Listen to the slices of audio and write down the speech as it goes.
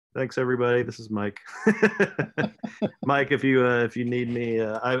Thanks, everybody. This is Mike. Mike, if you need me,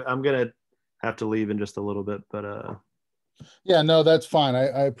 I'm gonna have to leave in just a little bit, but Yeah, no, that's fine.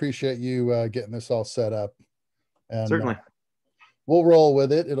 I appreciate you getting this all set up, and certainly. we'll roll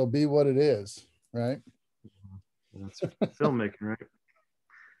with it. It'll be what it is, right? That's filmmaking, right?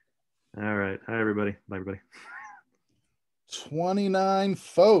 All right. Hi, everybody. Bye, everybody. 29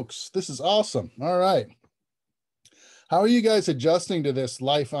 folks. This is awesome. All right. How are you guys adjusting to this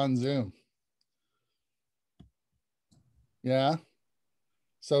life on Zoom? Yeah.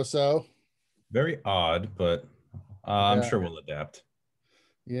 So. Very odd, but I'm Yeah. sure we'll adapt.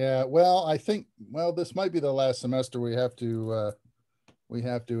 Yeah. Well, I think this might be the last semester we have to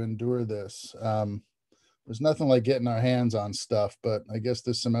endure this. There's nothing like getting our hands on stuff, but I guess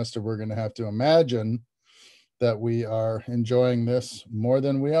this semester we're going to have to imagine that we are enjoying this more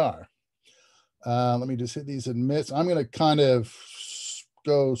than we are. Let me just hit these admits. I'm going to kind of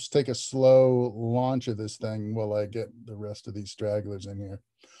go take a slow launch of this thing while I get the rest of these stragglers in here.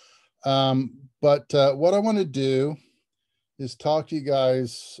 But what I want to do is talk to you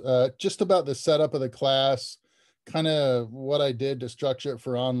guys just about the setup of the class, kind of what I did to structure it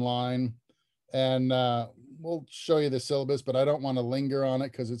for online. And we'll show you the syllabus, but I don't want to linger on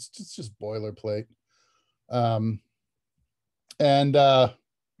it because it's just boilerplate. And then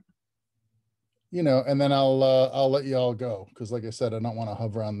I'll let you all go because, like I said, I don't want to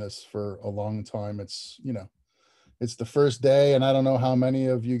hover on this for a long time. It's it's the first day, and I don't know how many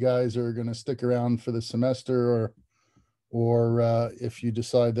of you guys are going to stick around for the semester, or if you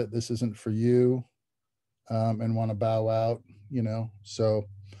decide that this isn't for you and want to bow out. So.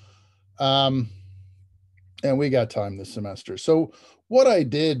 And we got time this semester. So what I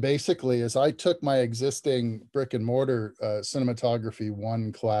did basically is I took my existing brick and mortar cinematography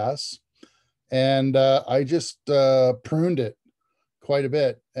 1 class, and I just pruned it quite a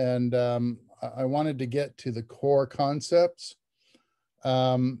bit. And I wanted to get to the core concepts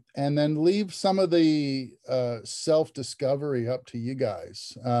and then leave some of the self-discovery up to you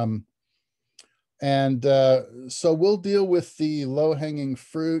guys. So we'll deal with the low-hanging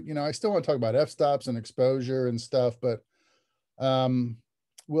fruit. I still want to talk about f-stops and exposure and stuff, but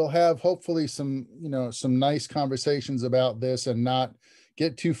we'll have hopefully some nice conversations about this and not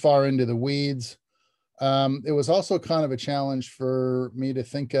get too far into the weeds. It was also kind of a challenge for me to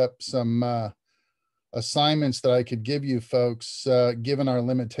think up some assignments that I could give you folks, given our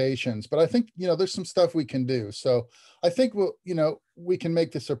limitations. But I think, there's some stuff we can do. So I think we can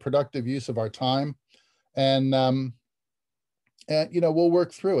make this a productive use of our time, and we'll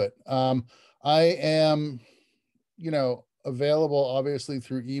work through it. I am, available obviously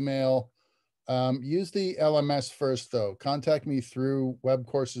through email. Use the LMS first, though. Contact me through web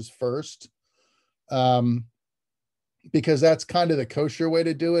courses first, because that's kind of the kosher way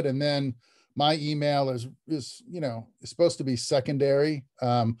to do it. And then my email is supposed to be secondary.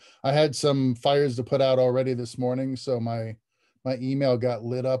 I had some fires to put out already this morning, so my email got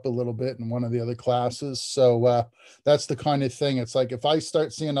lit up a little bit in one of the other classes. So that's the kind of thing. It's like if I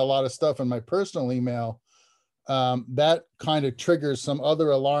start seeing a lot of stuff in my personal email, that kind of triggers some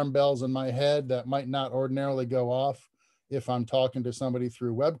other alarm bells in my head that might not ordinarily go off if I'm talking to somebody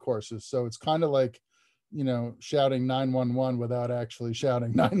through web courses. So it's kind of like, shouting 911 without actually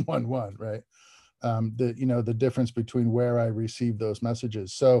shouting 911, right? The difference between where I receive those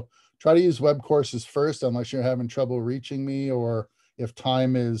messages. So try to use web courses first, unless you're having trouble reaching me, or if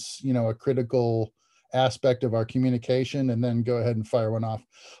time is, a critical aspect of our communication, and then go ahead and fire one off.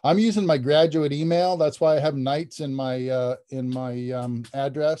 I'm using my graduate email. That's why I have Knights in my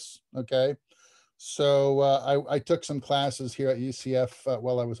address. Okay. So I took some classes here at UCF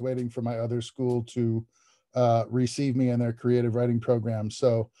while I was waiting for my other school to receive me in their creative writing program.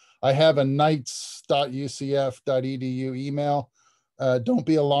 So I have a knights.ucf.edu email. Don't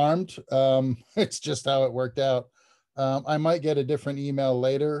be alarmed. It's just how it worked out. I might get a different email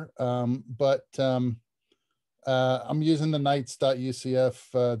later, but I'm using the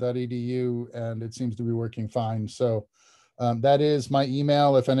knights.ucf.edu, and it seems to be working fine. So that is my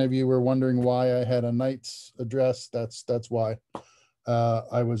email. If any of you were wondering why I had a Knights address, that's why.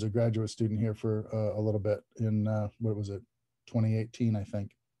 I was a graduate student here for a little bit in, 2018, I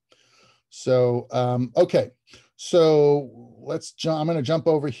think. So, okay. So let's I'm going to jump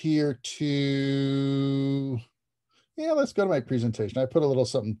over here to, let's go to my presentation. I put a little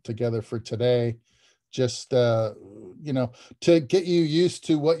something together for today, just, to get you used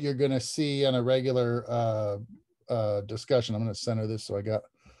to what you're going to see on a regular discussion. I'm going to center this so I got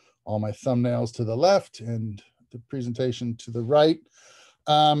all my thumbnails to the left and the presentation to the right.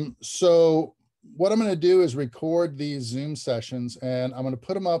 So what I'm going to do is record these Zoom sessions, and I'm going to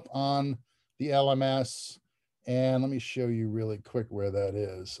put them up on the LMS. And let me show you really quick where that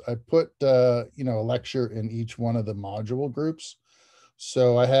is. I put, a lecture in each one of the module groups.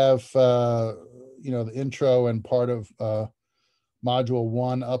 So I have, the intro and part of module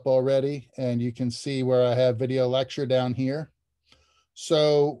 1 up already, and you can see where I have video lecture down here.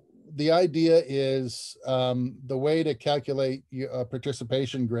 So the idea is, the way to calculate a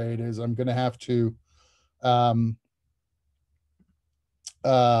participation grade is I'm going to have to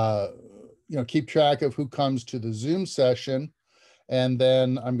keep track of who comes to the Zoom session. And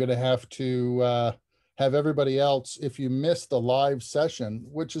then I'm going to have to have everybody else, if you miss the live session,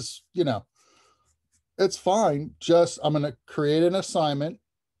 which is, it's fine. Just, I'm going to create an assignment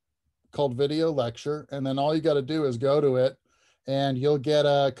called video lecture. And then all you got to do is go to it, and you'll get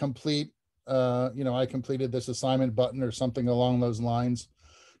a complete, I completed this assignment button or something along those lines.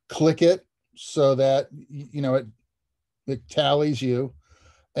 Click it so that, it tallies you.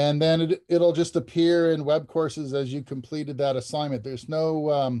 And then it'll just appear in web courses as you completed that assignment. There's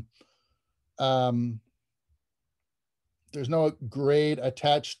no grade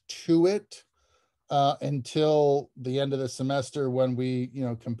attached to it until the end of the semester, when we,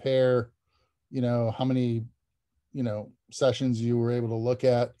 compare, how many, sessions you were able to look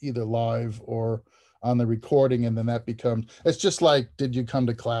at either live or on the recording. And then that becomes, it's just like, did you come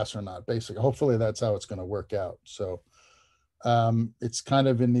to class or not? Basically, hopefully that's how it's going to work out. So it's kind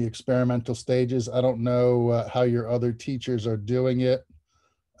of in the experimental stages. I don't know how your other teachers are doing it.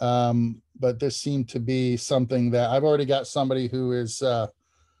 But this seemed to be something that I've already got somebody who is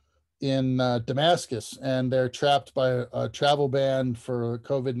in Damascus, and they're trapped by a travel ban for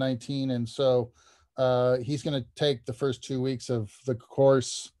COVID-19. And so he's going to take the first 2 weeks of the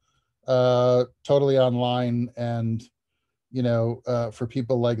course totally online. And, for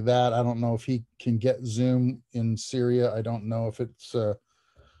people like that, I don't know if he can get Zoom in Syria. I don't know if it's,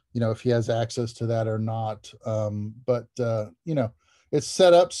 if he has access to that or not. But it's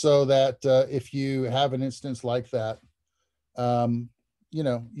set up so that if you have an instance like that, you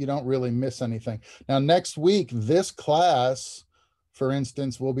don't really miss anything. Now, next week, this class, for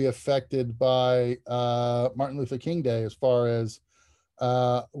instance, will be affected by Martin Luther King Day, as far as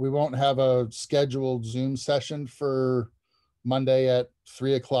we won't have a scheduled Zoom session for Monday at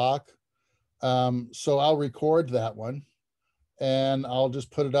 3:00. So I'll record that one, and I'll just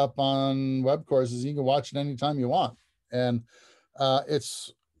put it up on web courses. You can watch it anytime you want. And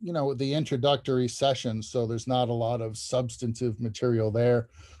it's, the introductory session, so there's not a lot of substantive material there.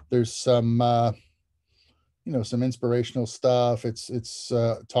 There's some, some inspirational stuff. It's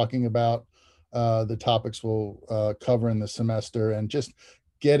talking about the topics we'll cover in the semester, and just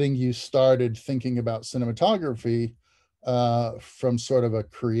getting you started thinking about cinematography from sort of a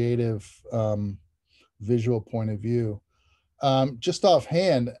creative visual point of view. Just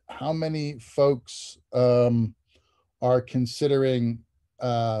offhand, how many folks are considering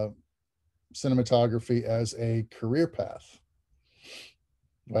cinematography as a career path?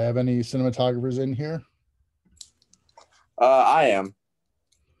 Do I have any cinematographers in here? I am.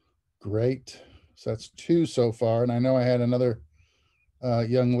 Great. So that's 2 so far. And I know I had another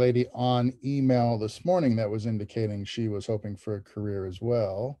young lady on email this morning that was indicating she was hoping for a career as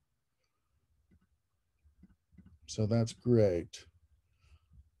well. So that's great.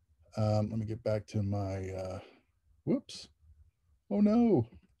 Let me get back to my, whoops. Oh no.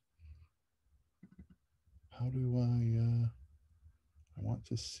 How do I want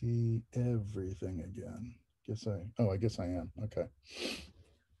to see everything again. I guess I am. Okay.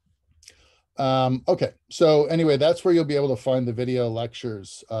 Okay. So anyway, that's where you'll be able to find the video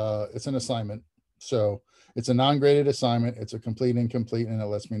lectures. It's an assignment. So it's a non-graded assignment. It's a complete, incomplete, and it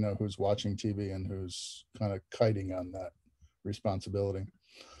lets me know who's watching TV and who's kind of kiting on that responsibility.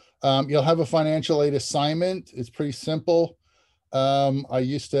 You'll have a financial aid assignment. It's pretty simple. I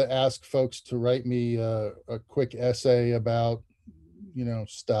used to ask folks to write me a quick essay about,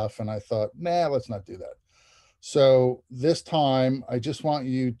 stuff. And I thought, nah, let's not do that. So this time, I just want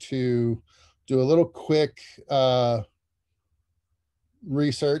you to do a little quick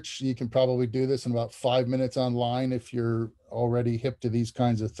research. You can probably do this in about 5 minutes online if you're already hip to these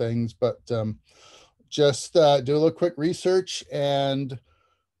kinds of things. But just do a little quick research and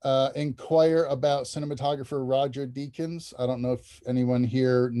inquire about cinematographer Roger Deakins. I don't know if anyone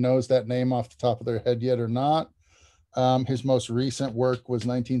here knows that name off the top of their head yet or not. His most recent work was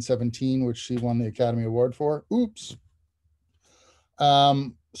 1917, which he won the Academy Award for. Oops.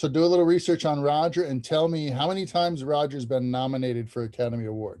 So do a little research on Roger and tell me how many times Roger's been nominated for Academy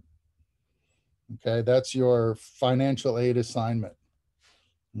Award. Okay, that's your financial aid assignment.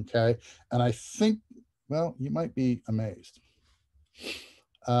 Okay. And I think, well, you might be amazed.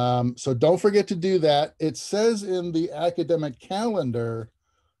 So don't forget to do that. It says in the academic calendar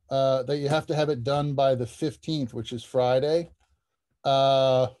that you have to have it done by the 15th, which is Friday.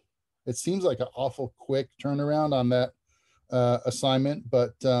 It seems like an awful quick turnaround on that assignment,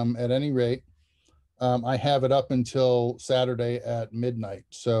 but at any rate, I have it up until Saturday at midnight.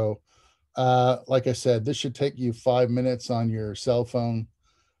 So like I said, this should take you 5 minutes on your cell phone.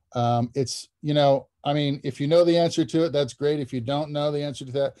 It's, I mean, if you know the answer to it, that's great. If you don't know the answer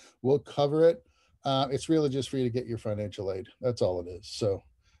to that, we'll cover it. It's really just for you to get your financial aid. That's all it is. So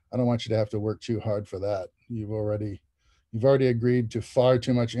I don't want you to have to work too hard for that. You've already agreed to far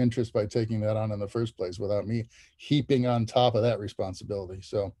too much interest by taking that on in the first place without me heaping on top of that responsibility.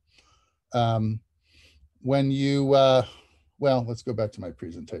 So when you, well, let's go back to my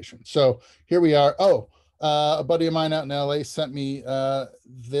presentation. So here we are. Oh, a buddy of mine out in LA sent me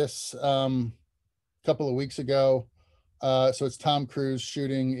this couple of weeks ago. So it's Tom Cruise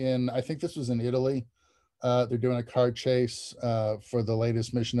shooting in, I think this was in Italy. They're doing a car chase for the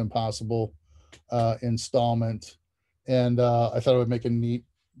latest Mission Impossible installment. And I thought it would make a neat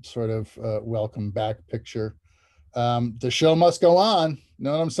sort of welcome back picture. The show must go on. You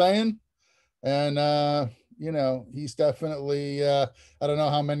know what I'm saying? And, he's definitely, I don't know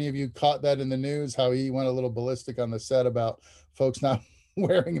how many of you caught that in the news, how he went a little ballistic on the set about folks not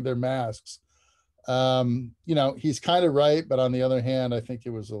wearing their masks. He's kind of right, but on the other hand, I think it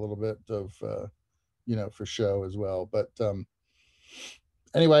was a little bit of, for show as well. But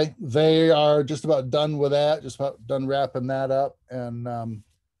anyway, they are just about done with that, just about done wrapping that up. And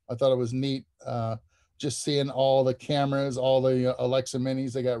I thought it was neat just seeing all the cameras, all the Alexa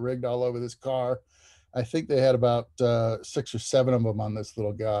minis they got rigged all over this car. I think they had about 6 or 7 of them on this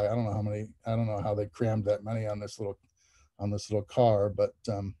little guy. I don't know how many. I don't know how they crammed that many on this little car. But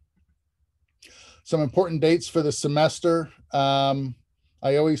some important dates for the semester.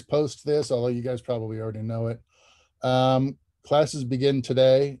 I always post this, although you guys probably already know it. Classes begin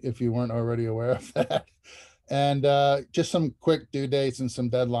today, if you weren't already aware of that. And just some quick due dates and some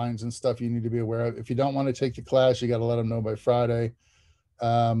deadlines and stuff you need to be aware of. If you don't want to take the class, you got to let them know by Friday.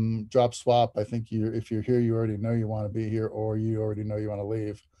 Drop swap. I think if you're here, you already know you want to be here, or you already know you want to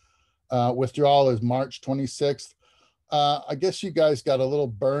leave. Withdrawal is March 26th. I guess you guys got a little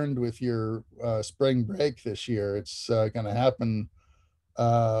burned with your spring break this year. It's going to happen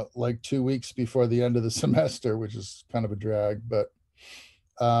like 2 weeks before the end of the semester, which is kind of a drag, but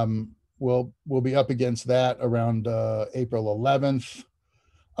we'll be up against that around April 11th.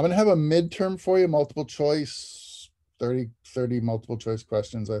 I'm going to have a midterm for you, multiple choice, 30 multiple choice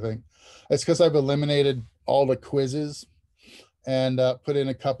questions, I think. It's because I've eliminated all the quizzes and put in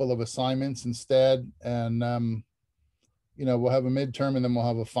a couple of assignments instead. And, we'll have a midterm and then we'll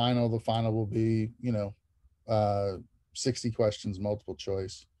have a final. The final will be, 60 questions, multiple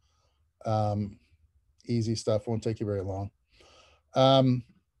choice. Easy stuff, won't take you very long.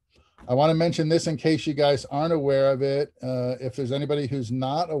 I want to mention this in case you guys aren't aware of it. If there's anybody who's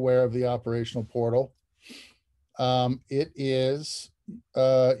not aware of the operational portal, it is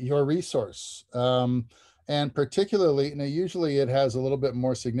your resource. And particularly, usually it has a little bit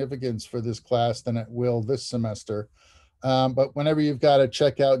more significance for this class than it will this semester. But whenever you've got to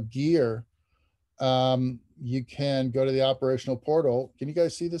check out gear, you can go to the operational portal. Can you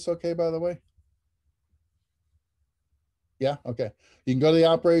guys see this okay, by the way? Yeah, okay. You can go to the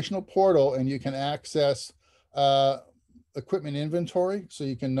operational portal and you can access equipment inventory, so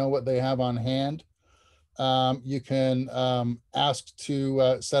you can know what they have on hand. You can ask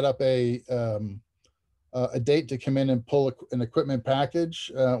to set up a date to come in and pull an equipment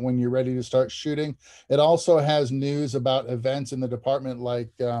package when you're ready to start shooting. It also has news about events in the department,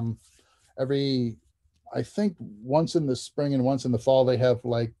 like I think once in the spring and once in the fall, they have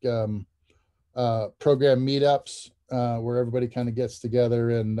like program meetups where everybody kind of gets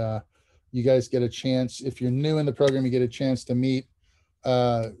together, and you guys get a chance. If you're new in the program, you get a chance to meet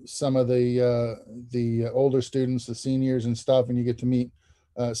some of the older students, the seniors and stuff, and you get to meet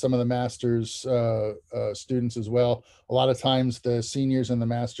some of the master's students as well. A lot of times the seniors and the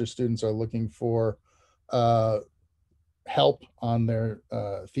master's students are looking for help on their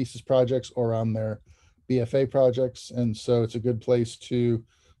thesis projects or on their BFA projects. And so it's a good place to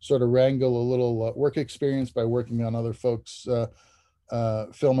sort of wrangle a little work experience by working on other folks'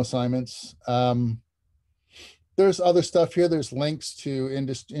 film assignments. There's other stuff here. There's links to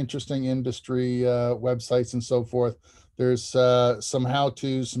interesting industry websites and so forth. There's some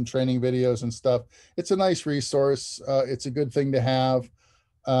how-tos, some training videos and stuff. It's a nice resource. It's a good thing to have.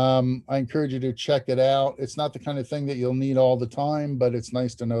 I encourage you to check it out. It's not the kind of thing that you'll need all the time, but it's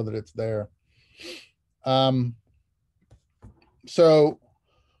nice to know that it's there. So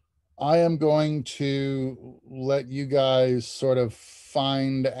I am going to let you guys sort of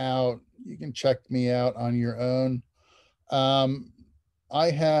find out. You can check me out on your own. I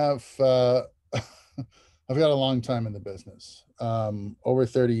have, I've got a long time in the business, over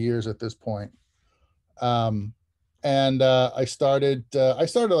 30 years at this point. And I started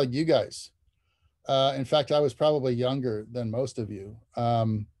like you guys. In fact, I was probably younger than most of you.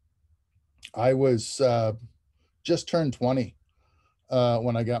 I was just turned 20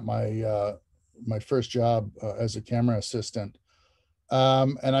 when I got my first job as a camera assistant.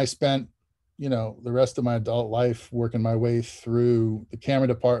 And I spent, the rest of my adult life working my way through the camera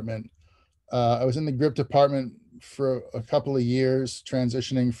department. I was in the grip department for a couple of years,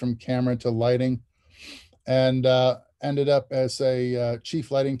 transitioning from camera to lighting, and ended up as a chief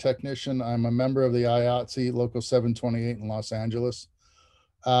lighting technician. I'm a member of the IATSE Local 728 in Los Angeles.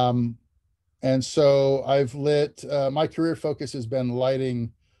 And so I've lit, my career focus has been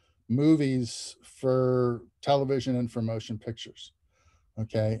lighting movies for television and for motion pictures.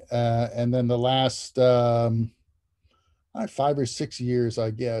 Okay. And then the last 5 or 6 years,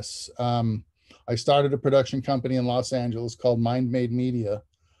 I guess, I started a production company in Los Angeles called Mind Made Media.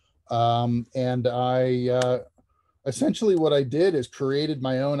 And I essentially what I did is created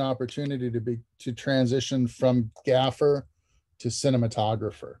my own opportunity to transition from gaffer to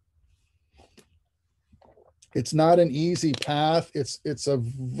cinematographer. It's not an easy path. It's a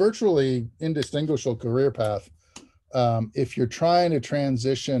virtually indistinguishable career path. If you're trying to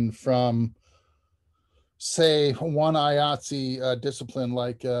transition from, say, one IATSE discipline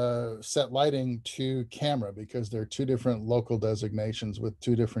like set lighting to camera, because they're two different local designations with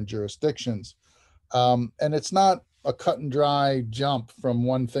two different jurisdictions. And it's not a cut and dry jump from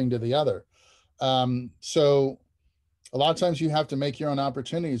one thing to the other. So a lot of times you have to make your own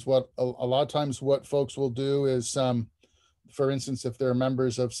opportunities. A lot of times what folks will do is, for instance, if they're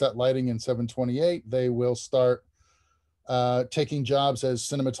members of set lighting in 728, they will start taking jobs as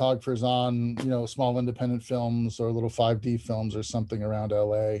cinematographers on, small independent films or little 5D films or something around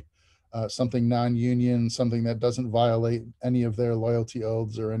LA, something non-union, something that doesn't violate any of their loyalty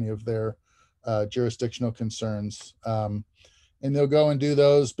oaths or any of their jurisdictional concerns. And they'll go and do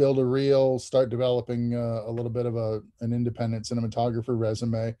those, build a reel, start developing a little bit of an independent cinematographer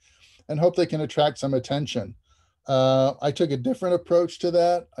resume, and hope they can attract some attention. I took a different approach to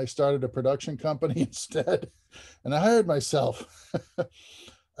that. I started a production company instead, and I hired myself.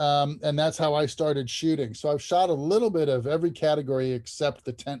 And that's how I started shooting. So I've shot a little bit of every category except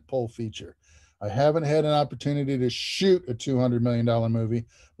the tentpole feature. I haven't had an opportunity to shoot a $200 million movie,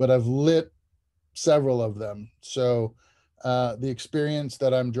 but I've lit several of them. So the experience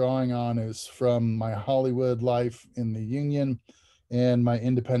that I'm drawing on is from my Hollywood life in the union and my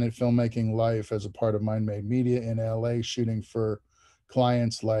independent filmmaking life as a part of Mind Made Media in LA, shooting for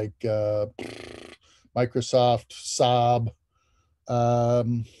clients like Microsoft, Saab,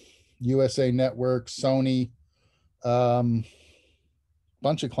 USA Network, Sony,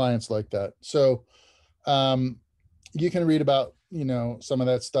 bunch of clients like that. So you can read about some of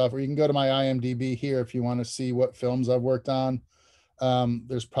that stuff, or you can go to my IMDb here if you want to see what films I've worked on.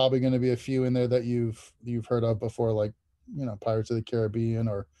 There's probably going to be a few in there that you've heard of before, like Pirates of the Caribbean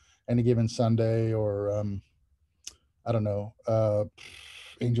or Any Given Sunday, or I don't know,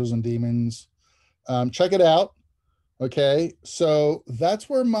 Angels and Demons. Check it out. Okay, so that's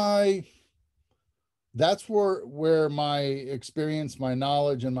where my experience, my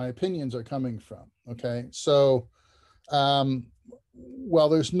knowledge, and my opinions are coming from. Okay, so well,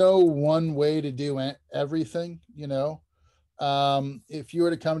 there's no one way to do everything. If you were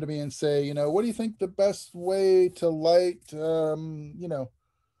to come to me and say, what do you think the best way to light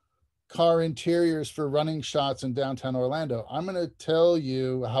car interiors for running shots in downtown Orlando, I'm going to tell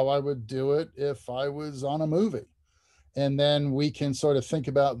you how I would do it if I was on a movie. And then we can sort of think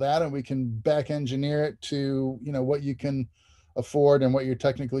about that, and we can back engineer it to, what you can afford and what you're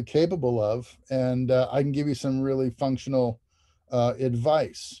technically capable of. And I can give you some really functional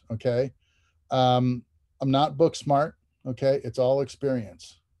advice. Okay. I'm not book smart. Okay. It's all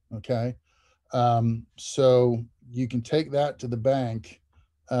experience. Okay. So you can take that to the bank.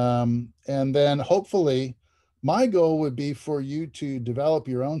 And then hopefully my goal would be for you to develop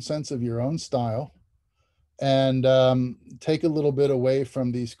your own sense of your own style, and take a little bit away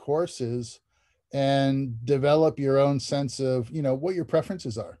from these courses and develop your own sense of, what your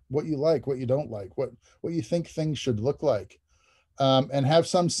preferences are, what you like, what you don't like, what you think things should look like, and have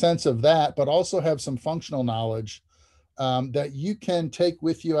some sense of that, but also have some functional knowledge that you can take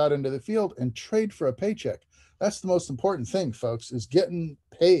with you out into the field and trade for a paycheck. That's the most important thing, folks, is getting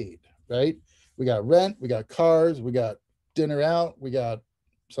paid, right? We got rent, we got cars, we got dinner out, we got,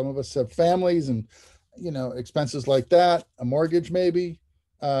 some of us have families and, you know, expenses like that, a mortgage maybe.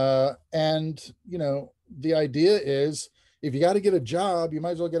 And, you know, the idea is if you got to get a job, you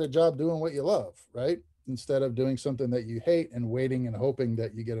might as well get a job doing what you love, right? Instead of doing something that you hate and waiting and hoping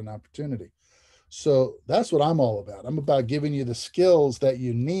that you get an opportunity. So that's what I'm all about. I'm about giving you the skills that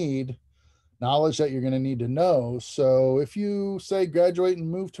you need, knowledge that you're going to need to know. So if you say graduate and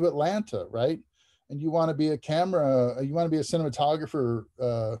move to Atlanta, right? And you want to be a camera, you want to be a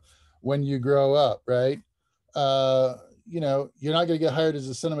cinematographer when you grow up, right? You know, you're not going to get hired as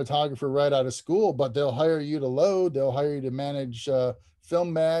a cinematographer right out of school, but they'll hire you to load, they'll hire you to manage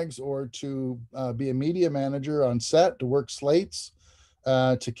film mags, or to be a media manager on set, to work slates,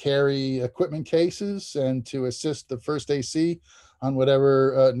 to carry equipment cases, and to assist the first AC on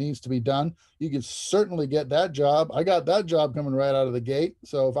whatever needs to be done. You can certainly get that job. I got that job coming right out of the gate.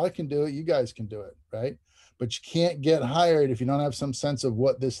 So if I can do it, you guys can do it, right? But you can't get hired if you don't have some sense of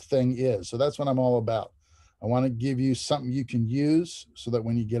what this thing is. So that's what I'm all about. I want to give you something you can use so that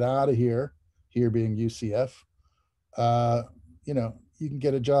when you get out of here, here being UCF, you know, you can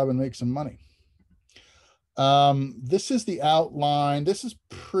get a job and make some money. This is the outline. This is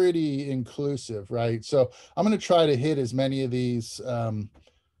pretty inclusive, right? So I'm going to try to hit as many of these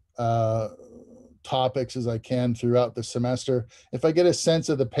topics as I can throughout the semester. If I get a sense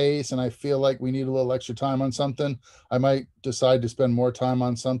of the pace and I feel like we need a little extra time on something, I might decide to spend more time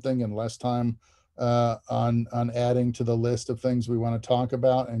on something and less time on adding to the list of things we want to talk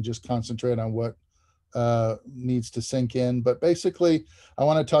about, and just concentrate on what needs to sink in. But basically, I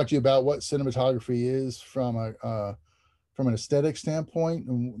want to talk to you about what cinematography is from an aesthetic standpoint,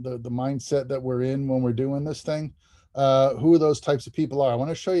 and the mindset that we're in when we're doing this thing. Who those types of people are. I want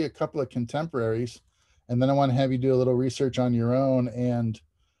to show you a couple of contemporaries, and then I want to have you do a little research on your own and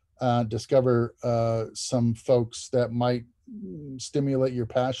discover some folks that might stimulate your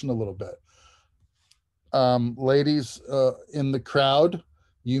passion a little bit. Ladies in the crowd,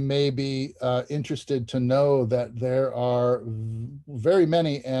 you may be interested to know that there are very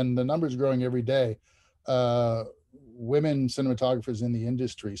many, and the number is growing every day, women cinematographers in the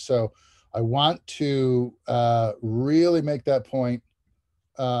industry. So I want to really make that point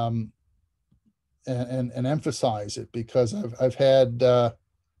and emphasize it, because I've had, let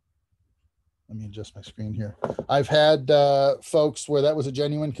me adjust my screen here. I've had folks where that was a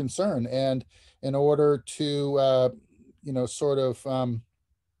genuine concern, and in order to, you know, sort of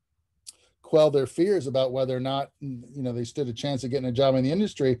quell their fears about whether or not, you know, they stood a chance of getting a job in the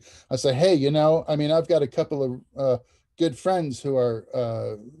industry, I say, hey, you know, I mean, I've got a couple of good friends who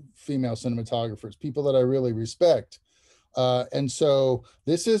are female cinematographers, people that I really respect. And so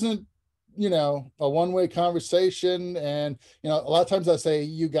this isn't, you know, a one-way conversation. And, you know, a lot of times I say,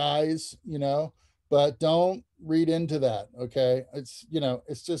 you guys, you know, but don't read into that. Okay. It's, you know,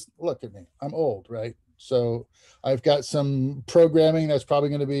 it's just, look at me, I'm old, right? So I've got some programming that's probably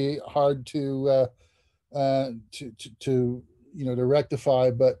going to be hard to you know, to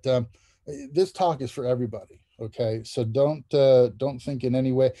rectify, but this talk is for everybody. Okay. So don't think in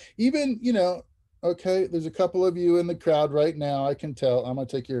any way, even, you know, okay, there's a couple of you in the crowd right now. I can tell. I'm going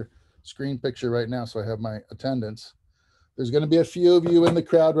to take your screen picture right now so I have my attendance. There's going to be a few of you in the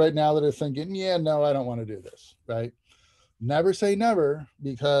crowd right now that are thinking, yeah, no, I don't want to do this, right? Never say never,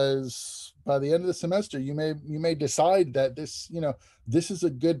 because by the end of the semester, you may decide that this, you know, this is a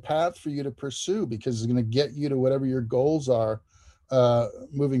good path for you to pursue, because it's going to get you to whatever your goals are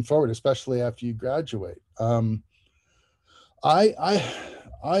moving forward, especially after you graduate. I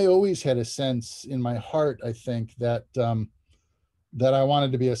always had a sense in my heart, I think, that that I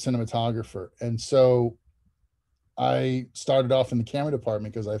wanted to be a cinematographer. And so I started off in the camera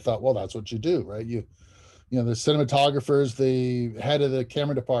department because I thought, well, that's what you do, right? You know, the cinematographer's the head of the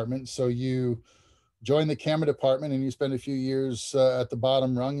camera department. So you join the camera department and you spend a few years at the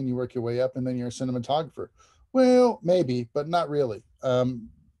bottom rung, and you work your way up, and then you're a cinematographer. Well, maybe, but not really.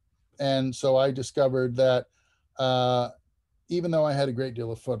 And so I discovered that even though I had a great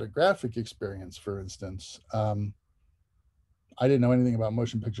deal of photographic experience, for instance, I didn't know anything about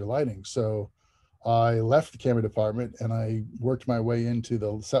motion picture lighting. So I left the camera department and I worked my way into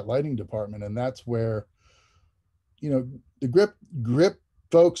the set lighting department. And that's where, you know, the grip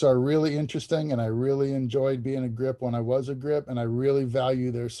folks are really interesting. And I really enjoyed being a grip when I was a grip. And I really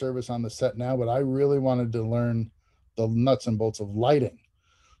value their service on the set now, but I really wanted to learn the nuts and bolts of lighting.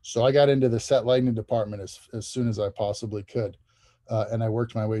 So I got into the set lighting department as soon as I possibly could. And I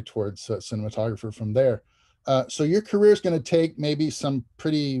worked my way towards cinematographer from there. So your career is going to take maybe some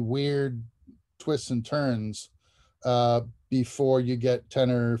pretty weird twists and turns uh, before you get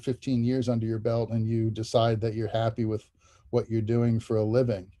 10 or 15 years under your belt and you decide that you're happy with what you're doing for a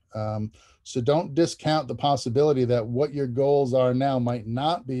living. So don't discount the possibility that what your goals are now might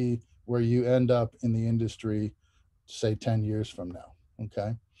not be where you end up in the industry, say 10 years from now.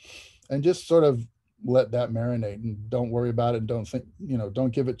 Okay. And just sort of let that marinate and don't worry about it. Don't think,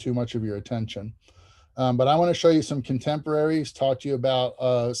 don't give it too much of your attention. But I want to show you some contemporaries, talk to you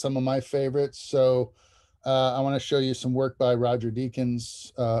about some of my favorites. So I want to show you some work by Roger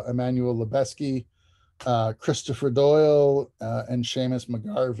Deakins, Emmanuel Lubezki, Christopher Doyle, and Seamus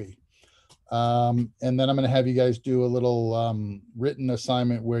McGarvey. And then I'm going to have you guys do a little written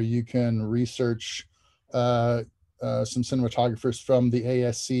assignment where you can research some cinematographers from the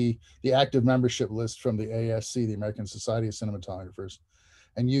ASC, the active membership list from the ASC, the American Society of Cinematographers.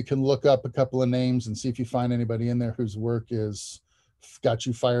 And you can look up a couple of names and see if you find anybody in there whose work is got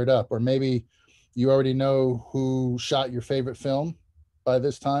you fired up. Or maybe you already know who shot your favorite film by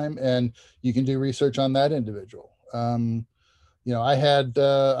this time, and you can do research on that individual. I've had,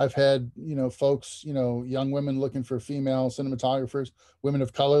 folks, young women looking for female cinematographers, women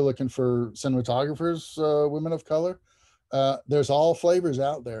of color looking for cinematographers, women of color. There's all flavors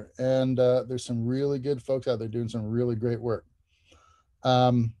out there, and there's some really good folks out there doing some really great work.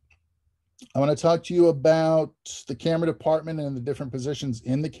 I want to talk to you about the camera department and the different positions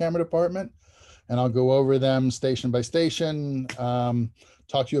in the camera department, and I'll go over them station by station.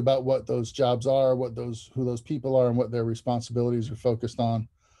 Talk to you about what those jobs are, who those people are, and what their responsibilities are focused on.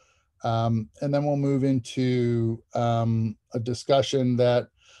 And then we'll move into a discussion that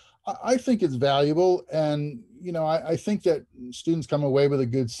I think is valuable. And, I think that students come away with a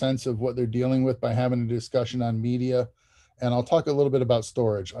good sense of what they're dealing with by having a discussion on media. And I'll talk a little bit about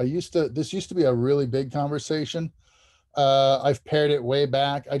storage. This used to be a really big conversation. I've pared it way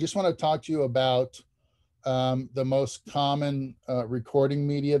back. I just want to talk to you about the most common recording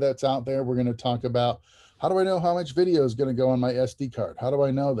media that's out there. We're going to talk about, how do I know how much video is going to go on my SD card? How do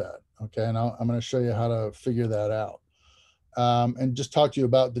I know that? Okay, and I'm going to show you how to figure that out. And just talk to you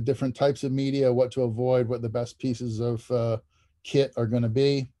about the different types of media, what to avoid, what the best pieces of kit are going to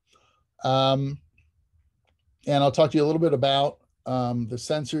be. And I'll talk to you a little bit about the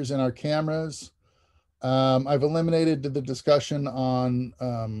sensors in our cameras. I've eliminated the discussion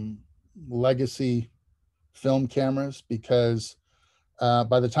on legacy film cameras because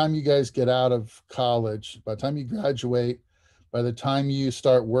by the time you guys get out of college, by the time you graduate, by the time you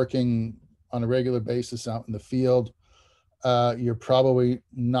start working on a regular basis out in the field, you're probably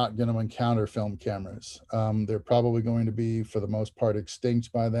not going to encounter film cameras. They're probably going to be, for the most part,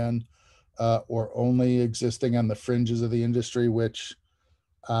 extinct by then, or only existing on the fringes of the industry, which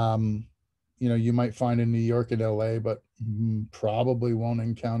you might find in New York and LA, but probably won't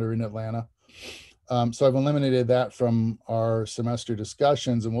encounter in Atlanta. So I've eliminated that from our semester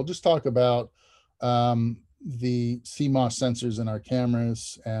discussions, and we'll just talk about the CMOS sensors in our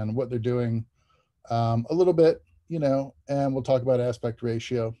cameras and what they're doing a little bit, and we'll talk about aspect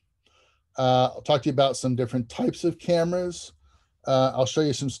ratio. I'll talk to you about some different types of cameras. I'll show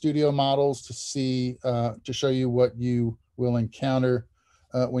you some studio models to show you what you will encounter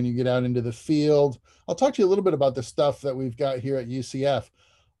when you get out into the field. I'll talk to you a little bit about the stuff that we've got here at UCF.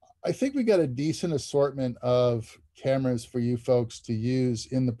 I think we got a decent assortment of cameras for you folks to use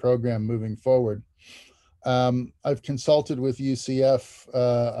in the program moving forward. I've consulted with UCF.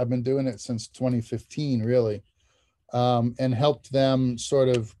 I've been doing it since 2015, really, and helped them sort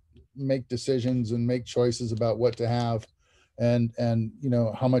of make decisions and make choices about what to have and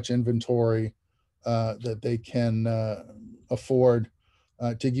how much inventory that they can afford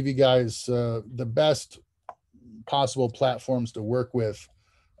to give you guys the best possible platforms to work with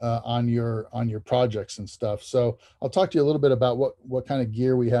on your projects and stuff. So I'll talk to you a little bit about what kind of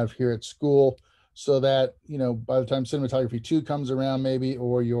gear we have here at school, so that by the time Cinematography 2 comes around, maybe,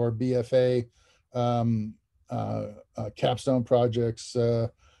 or your BFA capstone projects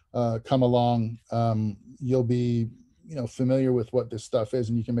come along, you'll be familiar with what this stuff is,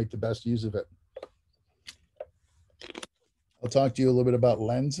 and you can make the best use of it. I'll talk to you a little bit about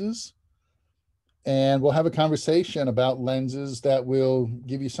lenses. And we'll have a conversation about lenses that will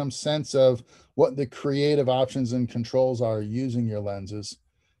give you some sense of what the creative options and controls are using your lenses,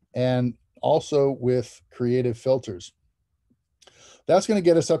 and also with creative filters. That's going to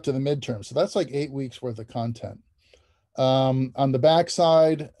get us up to the midterm. So that's like 8 weeks worth of content. On the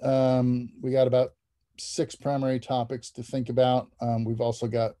backside, we got about 6 primary topics to think about. We've also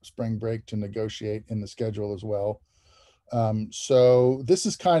got spring break to negotiate in the schedule as well. So this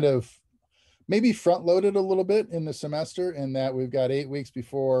is kind of maybe front loaded a little bit in the semester, in that we've got 8 weeks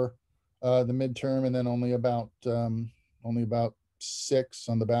before the midterm, and then only about 6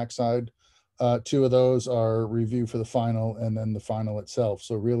 on the backside. 2 of those are review for the final, and then the final itself.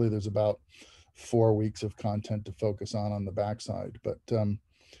 So really, there's about 4 weeks of content to focus on the backside. But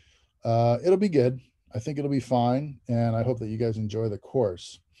it'll be good. I think it'll be fine, and I hope that you guys enjoy the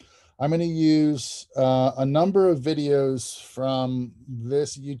course. I'm going to use a number of videos from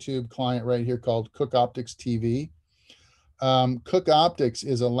this YouTube client right here called Cook Optics TV. Cook Optics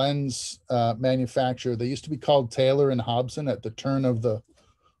is a lens manufacturer. They used to be called Taylor and Hobson at the turn of the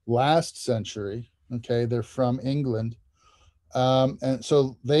last century. Okay, they're from England. And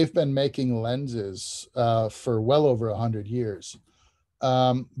so they've been making lenses for well over 100 years.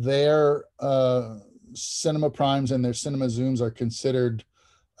 Their cinema primes and their cinema zooms are considered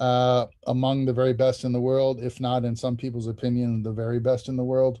among the very best in the world, if not, in some people's opinion, the very best in the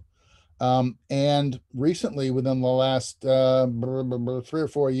world. And recently, within the last 3 or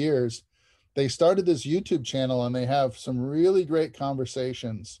 4 years, they started this YouTube channel, and they have some really great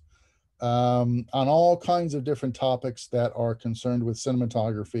conversations on all kinds of different topics that are concerned with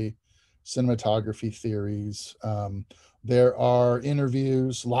cinematography theories. There are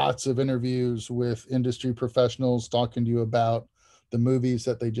interviews, lots of interviews with industry professionals talking to you about the movies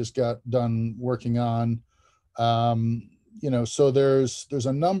that they just got done working on. So there's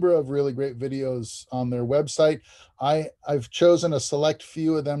a number of really great videos on their website. I've chosen a select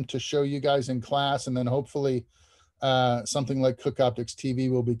few of them to show you guys in class, and then hopefully something like Cook Optics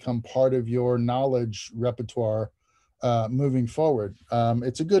TV will become part of your knowledge repertoire moving forward.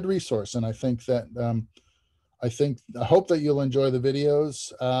 It's a good resource, and I hope that you'll enjoy the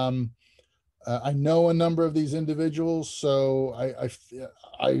videos. I know a number of these individuals, so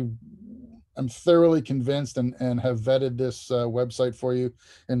I'm thoroughly convinced and have vetted this website for you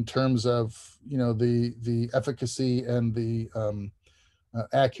in terms of the efficacy and the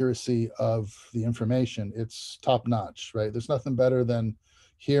accuracy of the information. It's top notch, right? There's nothing better than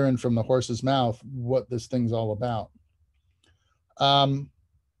hearing from the horse's mouth what this thing's all about.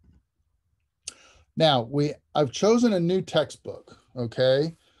 Now I've chosen a new textbook.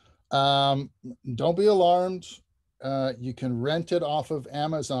 Okay. Don't be alarmed. You can rent it off of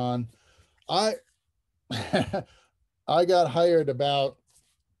Amazon. I got hired about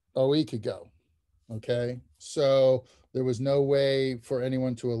a week ago. Okay. So there was no way for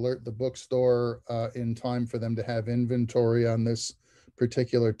anyone to alert the bookstore in time for them to have inventory on this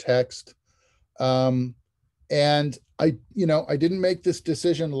particular text. And I didn't make this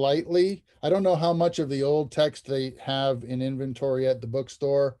decision lightly. I don't know how much of the old text they have in inventory at the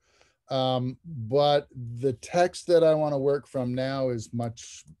bookstore. But the text that I want to work from now is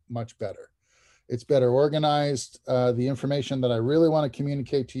much, much better. It's better organized. The information that I really want to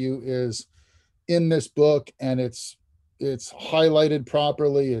communicate to you is in this book, and it's highlighted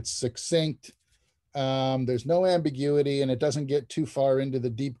properly. It's succinct. There's no ambiguity, and it doesn't get too far into the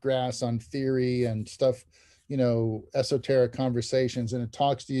deep grass on theory and stuff, esoteric conversations. And it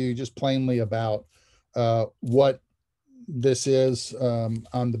talks to you just plainly about what this is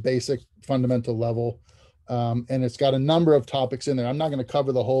on the basic fundamental level. And it's got a number of topics in there. I'm not going to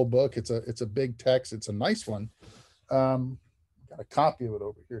cover the whole book. It's a big text. It's a nice one. Got a copy of it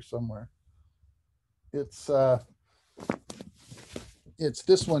over here somewhere. It's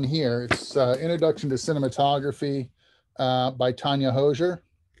this one here. It's Introduction to Cinematography by Tanya Hosier.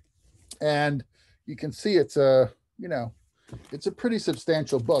 And you can see it's a pretty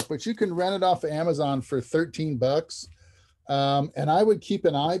substantial book, but you can rent it off of Amazon for $13. And I would keep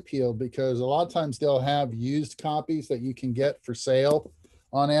an eye peeled, because a lot of times they'll have used copies that you can get for sale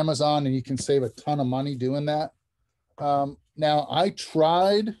on Amazon, and you can save a ton of money doing that. Now I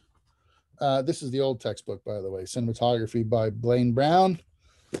tried, this is the old textbook, by the way, Cinematography by Blaine Brown.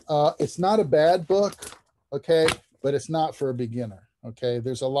 It's not a bad book, okay, but it's not for a beginner. Okay,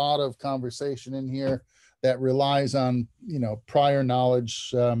 there's a lot of conversation in here that relies on prior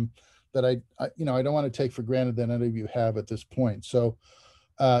knowledge that I don't want to take for granted that any of you have at this point. So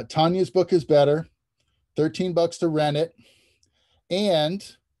Tanya's book is better, $13 to rent it. And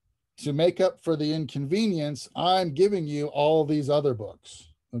to make up for the inconvenience, I'm giving you all these other books.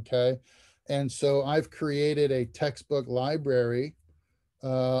 Okay. And so I've created a textbook library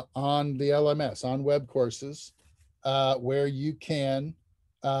on the LMS, on web courses, where you can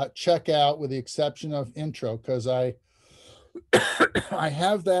check out, with the exception of Intro, because I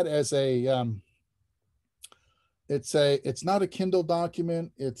have that as it's not a Kindle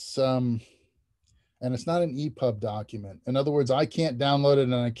document. And it's not an EPUB document. In other words, I can't download it,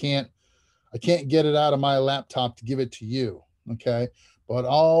 and I can't get it out of my laptop to give it to you. Okay. But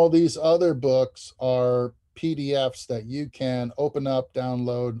all these other books are PDFs that you can open up,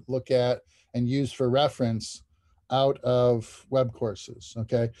 download, look at, and use for reference out of web courses.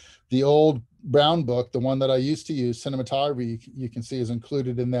 Okay. The old brown book, the one that I used to use, Cinematography, you can see is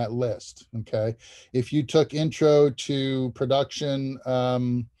included in that list. Okay. If you took Intro to Production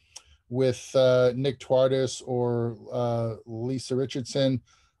with Nick Twardis or Lisa Richardson,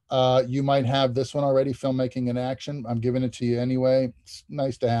 you might have this one already, Filmmaking in Action. I'm giving it to you anyway. It's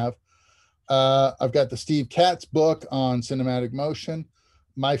nice to have. I've got the Steve Katz book on cinematic motion.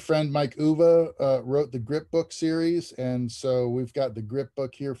 My friend Mike Uva wrote the Grip book series, and so we've got the Grip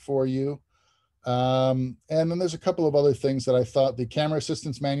book here for you. And then there's a couple of other things that I thought. The Camera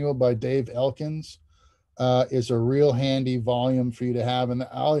Assistance Manual by Dave Elkins is a real handy volume for you to have. And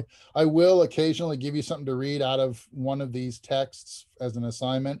I will occasionally give you something to read out of one of these texts as an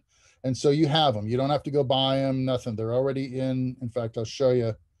assignment. And so you have them. You don't have to go buy them, nothing. They're already in fact, I'll show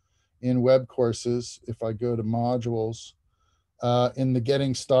you in web courses. If I go to modules, in the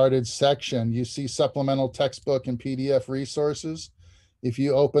Getting Started section, you see supplemental textbook and PDF resources. If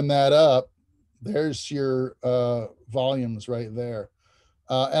you open that up, there's your volumes right there.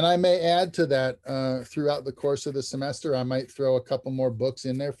 And I may add to that throughout the course of the semester. I might throw a couple more books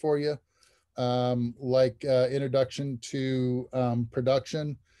in there for you, like Introduction to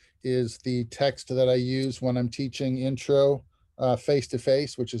Production is the text that I use when I'm teaching Intro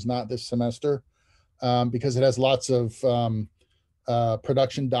face-to-face, which is not this semester, because it has lots of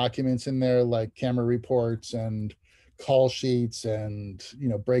production documents in there, like camera reports and call sheets and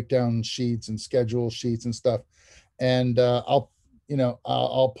breakdown sheets and schedule sheets and stuff. And I'll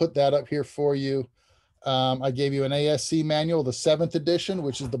put that up here for you. I gave you an ASC manual, the 7th edition,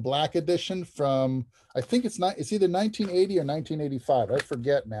 which is the black edition from, I think it's either 1980 or 1985. I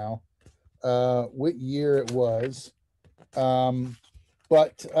forget now what year it was.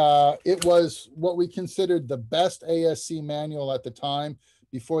 But it was what we considered the best ASC manual at the time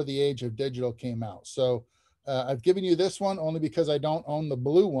before the age of digital came out. So I've given you this one only because I don't own the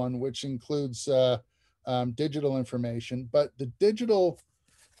blue one, which includes digital information. But the digital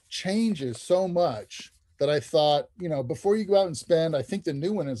changes so much that I thought, before you go out and spend, I think the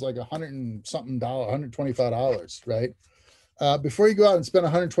new one is like $100 and something, $125, right? Before you go out and spend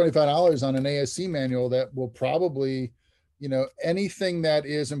 $125 on an ASC manual that will probably, anything that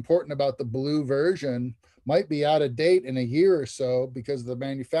is important about the blue version might be out of date in a year or so because the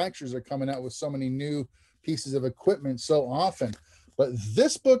manufacturers are coming out with so many new pieces of equipment so often. But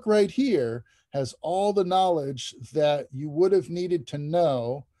this book right here has all the knowledge that you would have needed to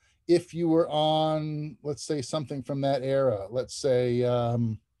know if you were on, let's say, something from that era. Let's say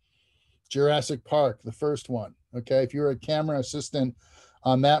Jurassic Park, the first one. Okay, if you were a camera assistant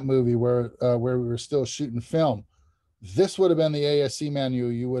on that movie where we were still shooting film, this would have been the ASC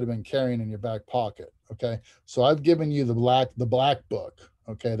manual you would have been carrying in your back pocket. Okay, so I've given you the black book.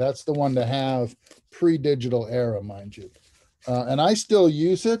 Okay, that's the one to have pre-digital era, mind you. And I still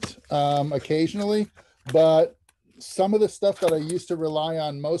use it occasionally, but some of the stuff that I used to rely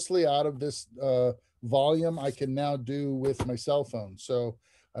on mostly out of this volume, I can now do with my cell phone. So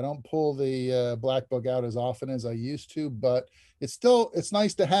I don't pull the black book out as often as I used to, but it's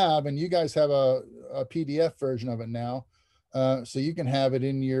nice to have. And you guys have a PDF version of it now. So you can have it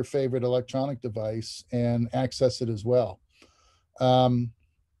in your favorite electronic device and access it as well.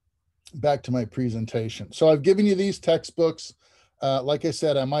 Back to my presentation. So I've given you these textbooks. Like I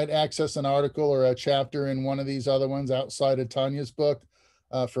said, I might access an article or a chapter in one of these other ones outside of Tanya's book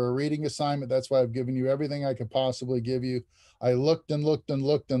for a reading assignment. That's why I've given you everything I could possibly give you. I looked and looked and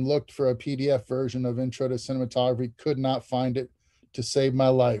looked and looked for a PDF version of Intro to Cinematography, could not find it to save my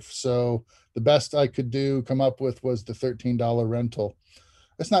life. So the best I could come up with was the $13 rental.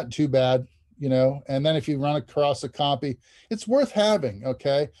 It's not too bad, and then if you run across a copy, it's worth having,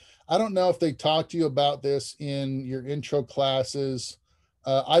 okay? I don't know if they talk to you about this in your intro classes.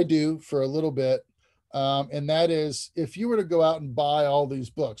 I do for a little bit. And that is, if you were to go out and buy all these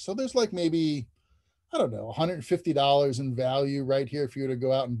books, so there's like maybe, I don't know, $150 in value right here if you were to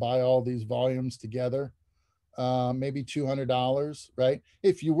go out and buy all these volumes together, maybe $200, right?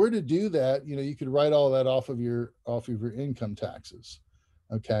 If you were to do that, you could write all that off of your income taxes.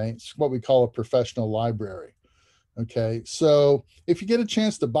 Okay, it's what we call a professional library. Okay, so if you get a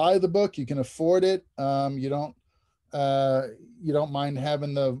chance to buy the book, you can afford it. You don't mind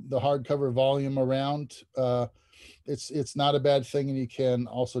having the hardcover volume around. It's not a bad thing, and you can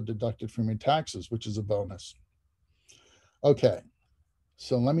also deduct it from your taxes, which is a bonus. Okay,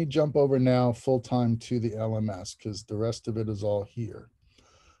 so let me jump over now full time to the LMS because the rest of it is all here.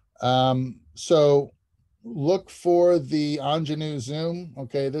 So look for the Ingenue zoom.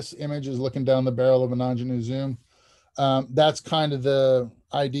 Okay, this image is looking down the barrel of an Ingenue zoom. That's kind of the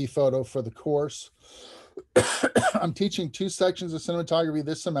ID photo for the course. I'm teaching 2 sections of cinematography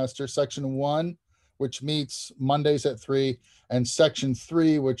this semester. Section 1, which meets Mondays at 3, and section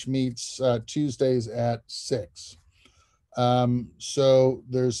 3, which meets Tuesdays at 6. So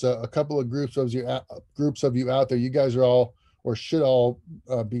there's a couple of groups of you out there. You guys are all, or should all,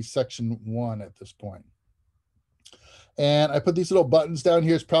 be section 1 at this point. And I put these little buttons down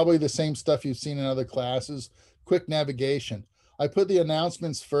here. It's probably the same stuff you've seen in other classes. Quick navigation. I put the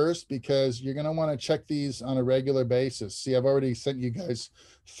announcements first because you're going to want to check these on a regular basis. See, I've already sent you guys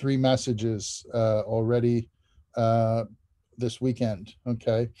 3 messages already this weekend.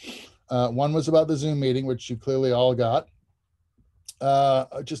 Okay. One was about the Zoom meeting, which you clearly all got.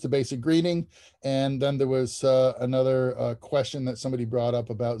 Just a basic greeting. And then there was another question that somebody brought up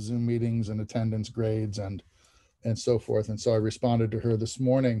about Zoom meetings and attendance grades and so forth. And so I responded to her this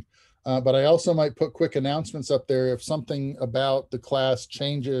morning. But I also might put quick announcements up there if something about the class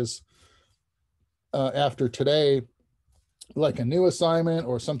changes after today, like a new assignment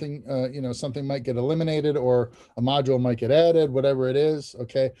or something, something might get eliminated or a module might get added, whatever it is.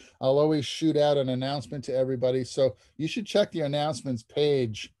 Okay. I'll always shoot out an announcement to everybody. So you should check the announcements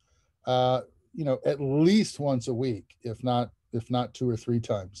page, at least once a week, if not 2 or 3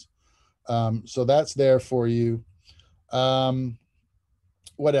 times. So that's there for you.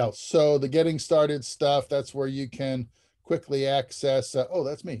 What else? So the getting started stuff, that's where you can quickly access, oh,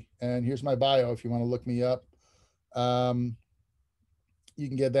 that's me. And here's my bio if you want to look me up. You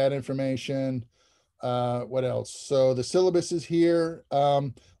can get that information. What else? So the syllabus is here.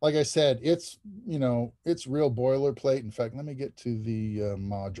 Like I said, it's real boilerplate. In fact, let me get to the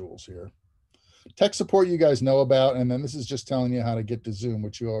modules here. Tech support you guys know about, and then this is just telling you how to get to Zoom,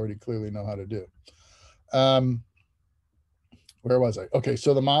 which you already clearly know how to do. Where was I? Okay,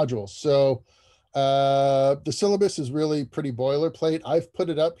 so the modules. So the syllabus is really pretty boilerplate. I've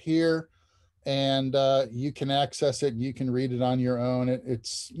put it up here and you can access it. You can read it on your own.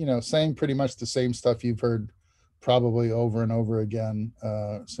 It's, saying pretty much the same stuff you've heard probably over and over again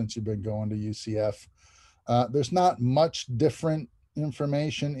since you've been going to UCF. There's not much different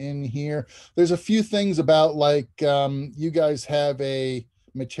information in here. There's a few things about like you guys have a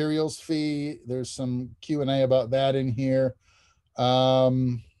materials fee. There's some Q&A about that in here. It's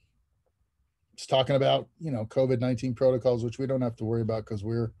talking about, COVID-19 protocols, which we don't have to worry about because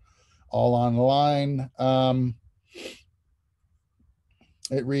we're all online.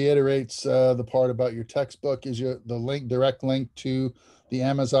 It reiterates the part about your textbook is the direct link to the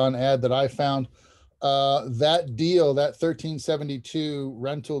Amazon ad that I found. That deal, that $13.72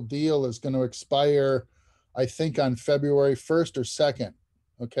 rental deal is going to expire, I think, on February 1st or 2nd.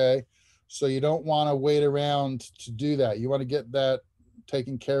 Okay. So you don't want to wait around to do that. You want to get that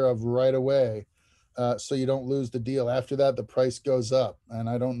taken care of right away. So you don't lose the deal. After that, the price goes up, and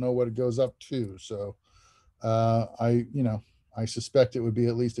I don't know what it goes up to. So I suspect it would be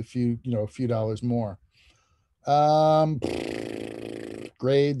at least a few dollars more.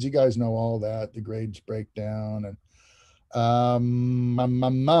 Grades, you guys know all that, the grades breakdown, and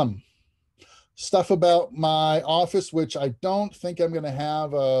stuff about my office, which I don't think I'm going to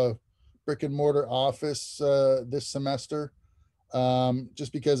have a brick and mortar office this semester.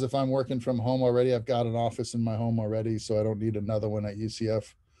 Just because if I'm working from home already, I've got an office in my home already, so I don't need another one at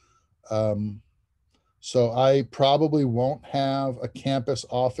UCF. So I probably won't have a campus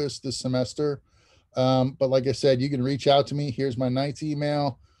office this semester. But like I said, you can reach out to me. Here's my Knight's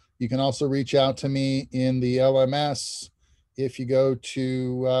email. You can also reach out to me in the LMS. If you go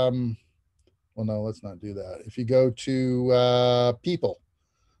to, well, no, let's not do that. If you go to people,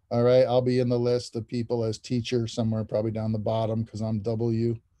 all right, I'll be in the list of people as teacher somewhere probably down the bottom because I'm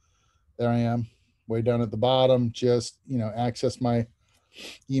W. There I am, way down at the bottom. Just, access my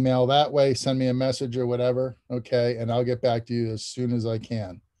email that way, send me a message or whatever. Okay, and I'll get back to you as soon as I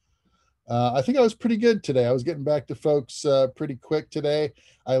can. I think I was pretty good today. I was getting back to folks pretty quick today.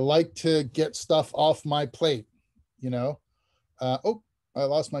 I like to get stuff off my plate, Oh, I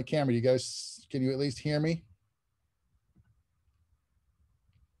lost my camera. You guys, can you at least hear me?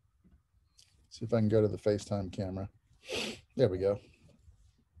 See if I can go to the FaceTime camera. There we go.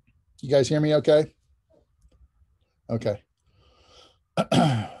 You guys hear me okay? Okay.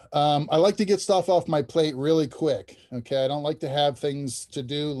 I like to get stuff off my plate really quick. Okay. I don't like to have things to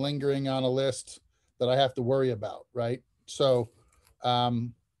do lingering on a list that I have to worry about. Right. So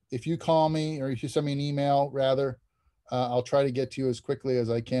if you call me or if you send me an email, rather, I'll try to get to you as quickly as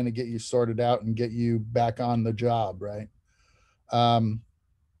I can to get you sorted out and get you back on the job. Right.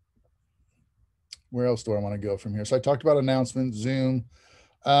 where else do I want to go from here? So I talked about announcements, Zoom.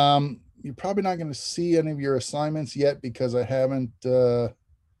 You're probably not going to see any of your assignments yet because I haven't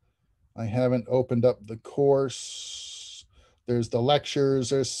opened up the course. There's the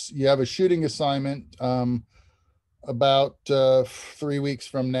lectures. You have a shooting assignment about 3 weeks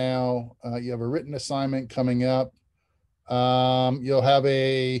from now. You have a written assignment coming up. You'll have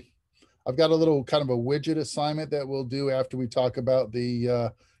I've got a little kind of a widget assignment that we'll do after we talk about the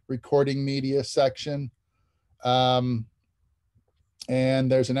recording media section. And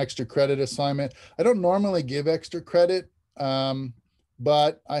there's an extra credit assignment. I don't normally give extra credit,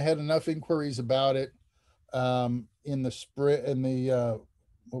 but I had enough inquiries about it in the spring,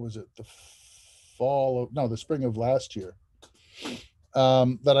 what was it? The spring of last year,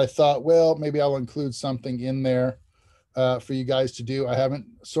 that I thought, well, maybe I'll include something in there for you guys to do. I haven't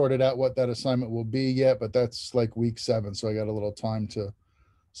sorted out what that assignment will be yet, but that's like week 7. So I got a little time to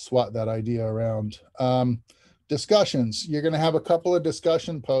swat that idea around. Discussions. You're going to have a couple of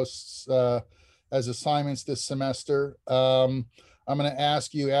discussion posts as assignments this semester. I'm going to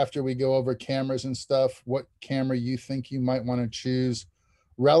ask you after we go over cameras and stuff, what camera you think you might want to choose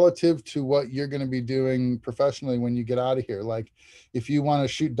relative to what you're going to be doing professionally when you get out of here. Like if you want to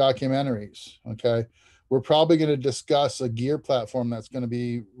shoot documentaries, okay, we're probably going to discuss a gear platform that's going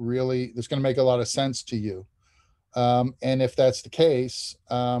to make a lot of sense to you. And if that's the case,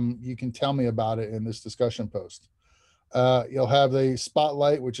 you can tell me about it in this discussion post. You'll have the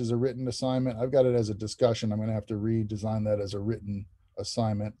spotlight, which is a written assignment. I've got it as a discussion. I'm going to have to redesign that as a written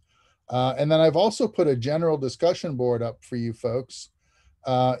assignment. And then I've also put a general discussion board up for you folks.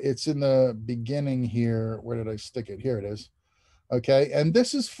 It's in the beginning here. Where did I stick it? Here it is. Okay. And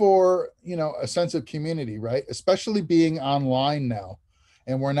this is for, a sense of community, right? Especially being online now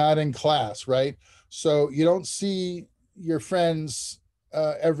and we're not in class, right? So you don't see your friends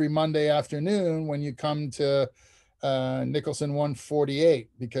every Monday afternoon when you come to Nicholson 148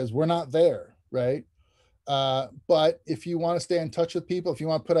 because we're not there, right? But if you want to stay in touch with people, if you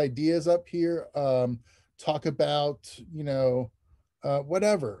want to put ideas up here, talk about,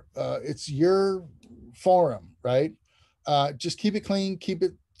 whatever, it's your forum, right? Just keep it clean, keep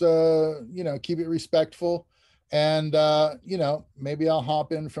it, keep it respectful. And, maybe I'll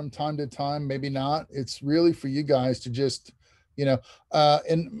hop in from time to time, maybe not. It's really for you guys to just,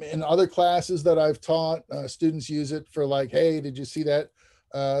 in other classes that I've taught, students use it for like, hey, did you see that?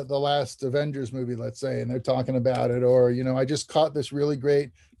 The last Avengers movie, let's say, and they're talking about it. Or, I just caught this really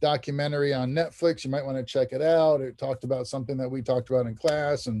great documentary on Netflix. You might want to check it out. It talked about something that we talked about in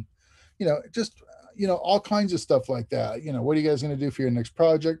class and, just, all kinds of stuff like that. What are you guys going to do for your next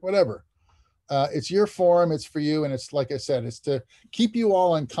project? Whatever. It's your forum, it's for you. And it's, like I said, it's to keep you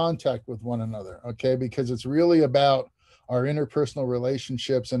all in contact with one another. Okay. Because it's really about our interpersonal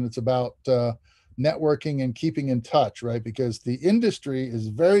relationships and it's about networking and keeping in touch, right? Because the industry is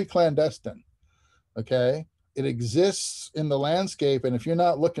very clandestine. Okay. It exists in the landscape. And if you're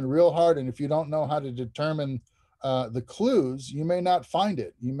not looking real hard and if you don't know how to determine the clues, you may not find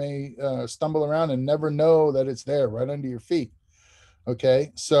it. You may stumble around and never know that it's there right under your feet.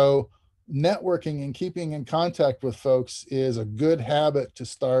 Okay. So networking and keeping in contact with folks is a good habit to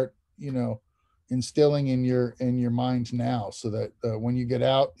start, instilling in your minds now, so that when you get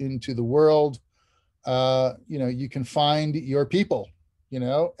out into the world, you can find your people,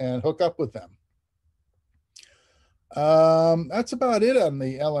 and hook up with them. That's about it on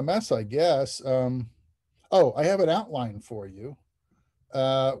the LMS, I guess. I have an outline for you,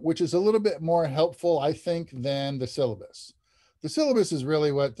 which is a little bit more helpful, I think, than the syllabus. The syllabus is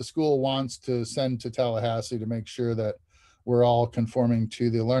really what the school wants to send to Tallahassee to make sure that we're all conforming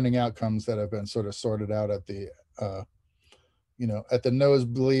to the learning outcomes that have been sort of sorted out at the, at the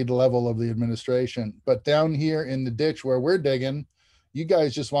nosebleed level of the administration. But down here in the ditch where we're digging, you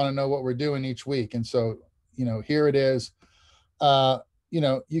guys just want to know what we're doing each week. And so, here it is.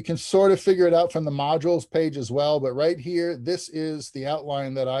 You can sort of figure it out from the modules page as well. But right here, this is the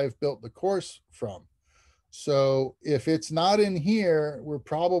outline that I've built the course from. So if it's not in here, we're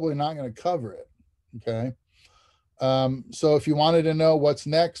probably not going to cover it. Okay. So if you wanted to know what's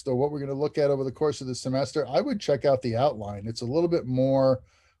next or what we're going to look at over the course of the semester, I would check out the outline. It's a little bit more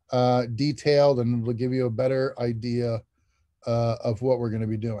detailed and it'll give you a better idea of what we're going to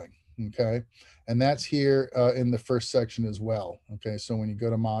be doing. Okay. And that's here in the first section as well. Okay. So when you go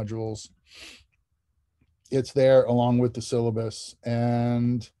to modules, it's there along with the syllabus,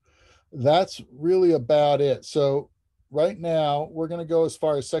 and that's really about it. So right now we're going to go as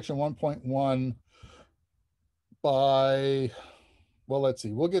far as section 1.1 by, well, let's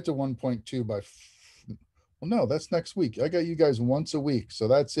see, we'll get to 1.2 by, well, no, that's next week. I got you guys once a week. So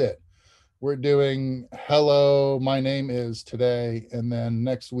that's it. we're doing hello, my name is today. And then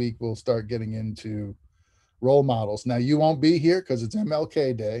next week we'll start getting into role models. Now you won't be here because it's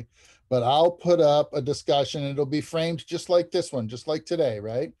MLK Day, but I'll put up a discussion. It'll be framed just like this one, just like today,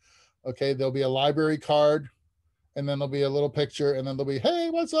 right? Okay, there'll be a library card, and then there'll be a little picture, and then there'll be, hey,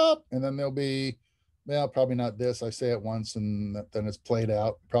 what's up? And then there'll be, well, probably not this. I say it once and then it's played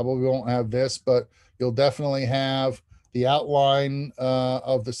out. Probably won't have this, but you'll definitely have the outline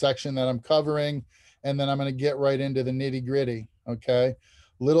of the section that I'm covering. And then I'm going to get right into the nitty gritty. Okay.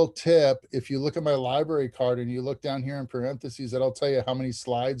 Little tip, if you look at my library card and you look down here in parentheses, that'll tell you how many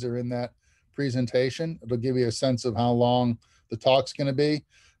slides are in that presentation. It'll give you a sense of how long the talk's going to be.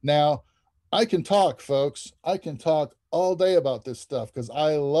 Now, I can talk, folks. I can talk all day about this stuff because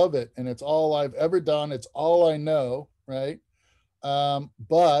I love it and it's all I've ever done. It's all I know, right?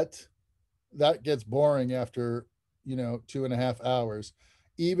 But that gets boring after, 2.5 hours.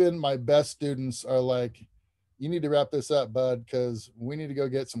 Even my best students are like, you need to wrap this up, bud, because we need to go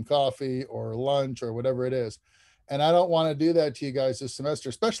get some coffee or lunch or whatever it is. And I don't want to do that to you guys this semester,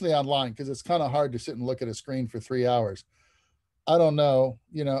 especially online, because it's kind of hard to sit and look at a screen for 3 hours. I don't know,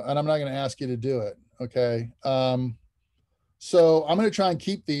 and I'm not going to ask you to do it. Okay. So I'm going to try and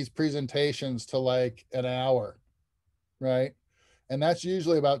keep these presentations to like an hour, right? And that's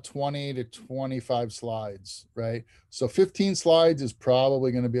usually about 20 to 25 slides, right? So 15 slides is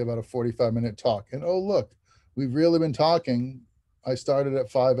probably going to be about a 45-minute talk. And oh, look, we've really been talking. I started at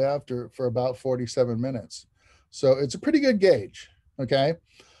 5 after for about 47 minutes. So it's a pretty good gauge, okay?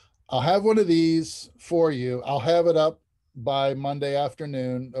 I'll have one of these for you. I'll have it up by Monday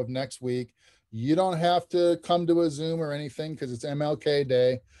afternoon of next week. You don't have to come to a Zoom or anything because it's MLK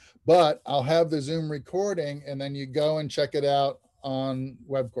Day, but I'll have the Zoom recording and then you go and check it out on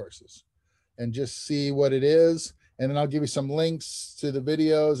web courses and just see what it is. And then I'll give you some links to the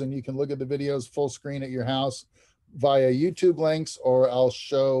videos and you can look at the videos full screen at your house via YouTube links, or I'll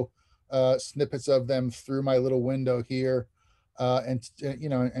show snippets of them through my little window here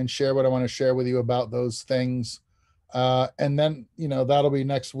and share what I want to share with you about those things. And then, that'll be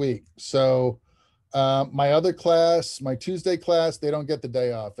next week. So my other class, my Tuesday class, they don't get the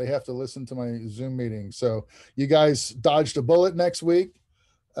day off. They have to listen to my Zoom meeting. So you guys dodged a bullet next week.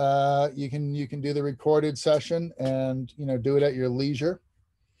 You can do the recorded session and, do it at your leisure.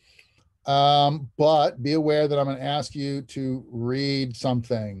 But be aware that I'm going to ask you to read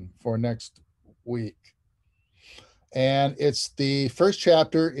something for next week. And it's the first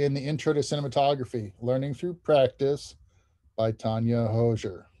chapter in the Intro to Cinematography, Learning Through Practice by Tanya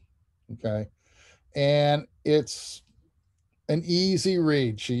Hosier. Okay. And it's an easy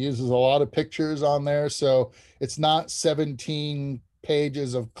read. She uses a lot of pictures on there. So it's not 17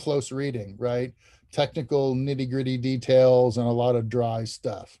 pages of close reading, right? Technical nitty gritty details and a lot of dry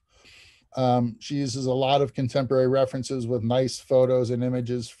stuff. She uses a lot of contemporary references with nice photos and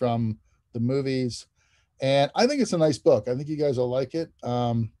images from the movies. And I think it's a nice book. I think you guys will like it.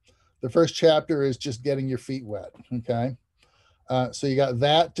 The first chapter is just getting your feet wet. Okay. So you got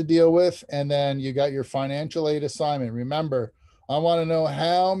that to deal with. And then you got your financial aid assignment. Remember, I want to know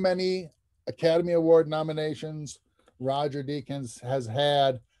how many Academy Award nominations Roger Deakins has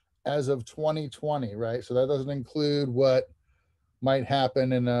had as of 2020, right? So that doesn't include what might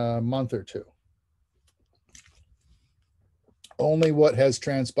happen in a month or two. Only what has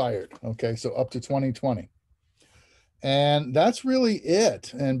transpired. Okay, so up to 2020. And that's really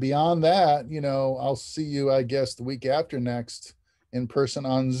it. And beyond that, I'll see you, I guess, the week after next in person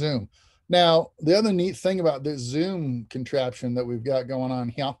on Zoom. Now, the other neat thing about this Zoom contraption that we've got going on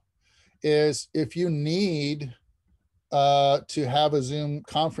here is if you need to have a Zoom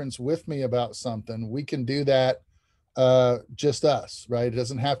conference with me about something, we can do that just us, right? It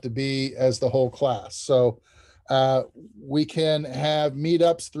doesn't have to be as the whole class. So we can have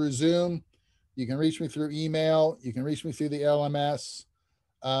meetups through Zoom. You can reach me through email. You can reach me through the LMS.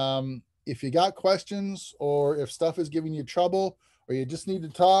 If you got questions or if stuff is giving you trouble or you just need to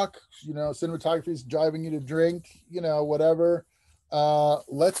talk, cinematography is driving you to drink, whatever,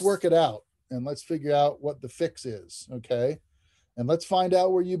 let's work it out and let's figure out what the fix is, okay? And let's find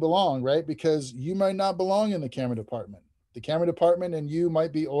out where you belong, right? Because you might not belong in the camera department. The camera department and you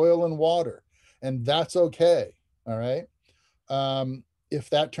might be oil and water, and that's okay, all right? If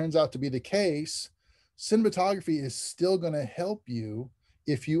that turns out to be the case, cinematography is still going to help you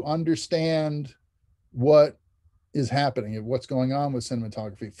if you understand what is happening and what's going on with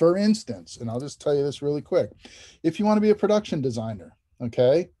cinematography. For instance, and I'll just tell you this really quick, if you want to be a production designer,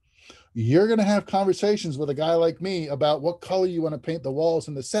 okay, you're going to have conversations with a guy like me about what color you want to paint the walls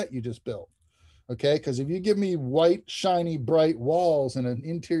in the set you just built. Okay, because if you give me white, shiny, bright walls and an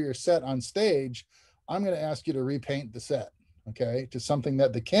interior set on stage, I'm going to ask you to repaint the set, okay, to something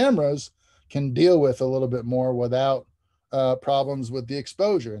that the cameras can deal with a little bit more without problems with the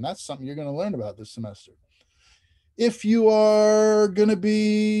exposure. And that's something you're going to learn about this semester. If you are going to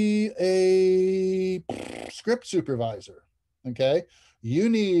be a script supervisor, okay,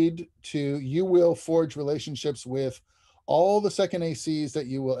 you will forge relationships with all the second ACs that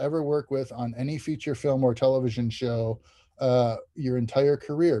you will ever work with on any feature film or television show your entire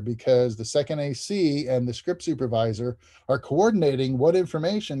career, because the second AC and the script supervisor are coordinating what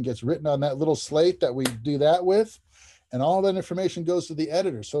information gets written on that little slate that we do that with, and all that information goes to the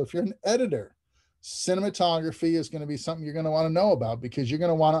editor. So if you're an editor, cinematography is going to be something you're going to want to know about, because you're going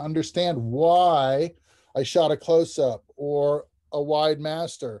to want to understand why I shot a close-up or a wide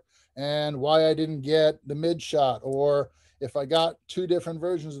master, and why I didn't get the mid shot, or if I got two different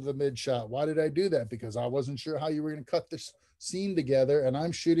versions of the mid shot, why did I do that? Because I wasn't sure how you were going to cut this scene together, and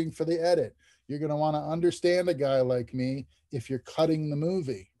I'm shooting for the edit. You're going to want to understand a guy like me if you're cutting the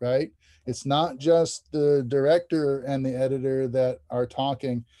movie, right? It's not just the director and the editor that are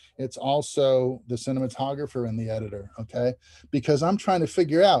talking. It's also the cinematographer and the editor, okay? Because I'm trying to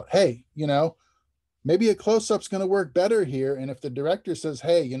figure out, hey, maybe a close-up's going to work better here. And if the director says,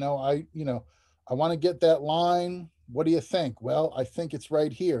 hey, I want to get that line, what do you think? Well, I think it's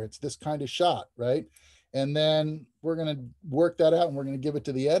right here. It's this kind of shot, right? And then we're going to work that out, and we're going to give it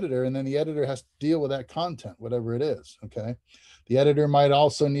to the editor, and then the editor has to deal with that content, whatever it is, okay? The editor might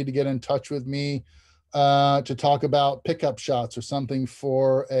also need to get in touch with me to talk about pickup shots or something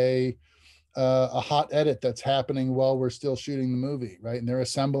for a hot edit that's happening while we're still shooting the movie, right? And they're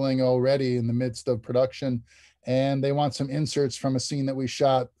assembling already in the midst of production, and they want some inserts from a scene that we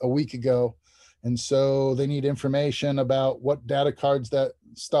shot a week ago. And so they need information about what data cards that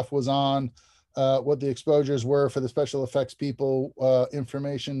stuff was on, what the exposures were for the special effects people,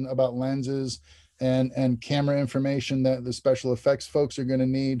 information about lenses and camera information that the special effects folks are going to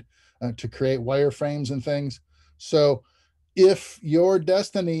need to create wireframes and things. So if your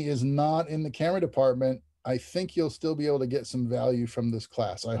destiny is not in the camera department, I think you'll still be able to get some value from this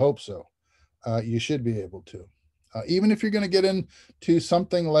class. I hope so. You should be able to. Even if you're going to get into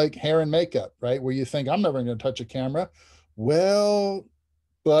something like hair and makeup, right? Where you think, I'm never going to touch a camera. Well,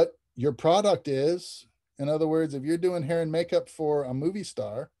 but your product is, in other words, if you're doing hair and makeup for a movie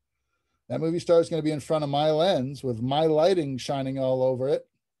star, that movie star is going to be in front of my lens with my lighting shining all over it,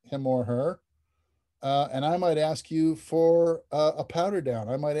 him or her. And I might ask you for a powder down.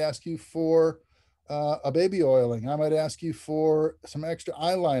 I might ask you for a baby oiling. I might ask you for some extra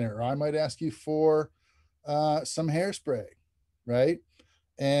eyeliner. Or I might ask you for some hairspray, right?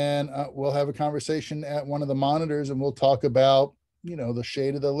 And we'll have a conversation at one of the monitors, and we'll talk about, the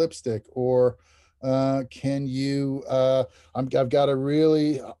shade of the lipstick, or can you, I've got a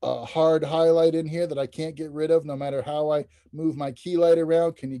really hard highlight in here that I can't get rid of no matter how I move my key light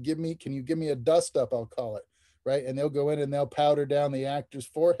around. Can you give me a dust up, I'll call it, right? And they'll go in and they'll powder down the actor's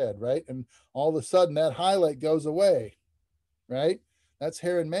forehead, right? And all of a sudden that highlight goes away, right? That's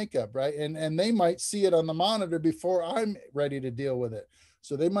hair and makeup, right? And they might see it on the monitor before I'm ready to deal with it.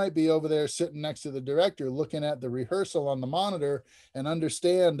 So they might be over there sitting next to the director looking at the rehearsal on the monitor and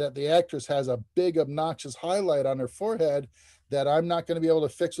understand that the actress has a big obnoxious highlight on her forehead that I'm not going to be able to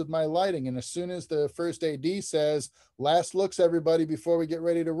fix with my lighting. And as soon as the first AD says, last looks everybody before we get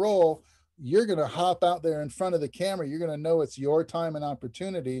ready to roll, you're going to hop out there in front of the camera. You're going to know it's your time and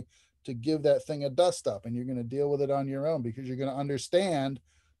opportunity to give that thing a dust up, and you're going to deal with it on your own, because you're going to understand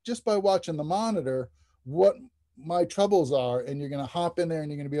just by watching the monitor what my troubles are, and you're going to hop in there and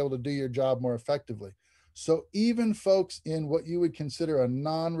you're going to be able to do your job more effectively. So even folks in what you would consider a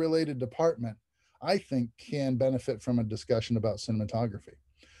non-related department, I think, can benefit from a discussion about cinematography.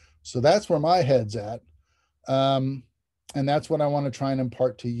 So that's where my head's at. And that's what I want to try and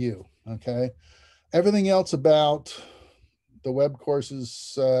impart to you. Okay. Everything else about the web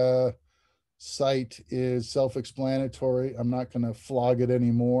courses site is self-explanatory. I'm not going to flog it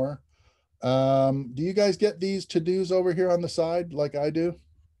anymore. Do you guys get these to-dos over here on the side like I do?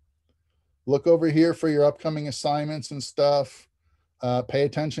 Look over here for your upcoming assignments and stuff. Pay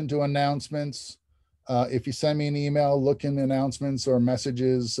attention to announcements. If you send me an email, look in the announcements or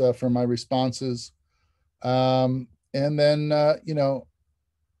messages for my responses. And then,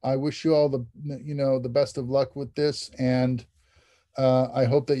 I wish you all the best of luck with this. And I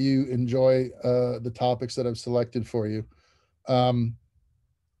hope that you enjoy the topics that I've selected for you.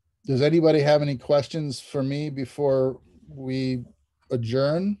 Does anybody have any questions for me before we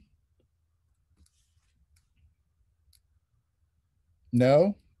adjourn?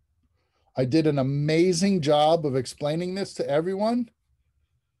 No? I did an amazing job of explaining this to everyone.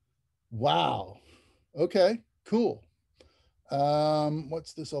 Wow. Okay, cool.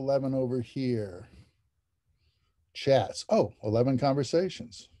 What's this 11 over here? Chats. Oh, 11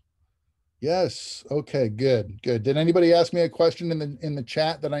 conversations. Yes. Okay, good. Good. Did anybody ask me a question in the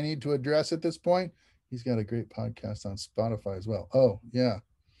chat that I need to address at this point? He's got a great podcast on Spotify as well. Oh, yeah.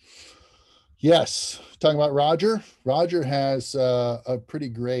 Yes. Talking about Roger. Roger has a pretty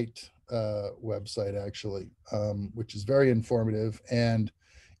great website actually, which is very informative, and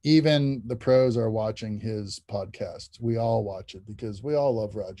even the pros are watching his podcast. We all watch it because we all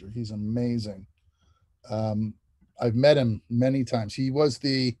love Roger. He's amazing. I've met him many times. He was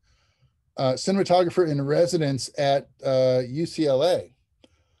the cinematographer in residence at UCLA.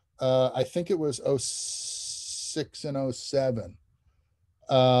 I think it was 06 and 07.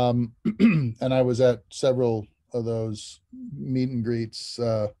 And I was at several of those meet and greets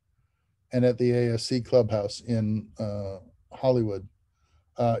and at the ASC clubhouse in Hollywood.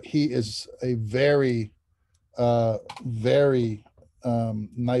 He is a very, very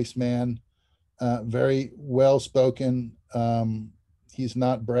nice man, very well spoken. He's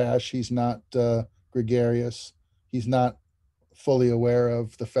not brash. He's not gregarious. He's not fully aware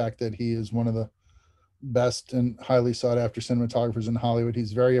of the fact that he is one of the best and highly sought after cinematographers in Hollywood.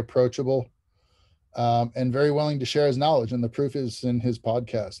 He's very approachable and very willing to share his knowledge. And the proof is in his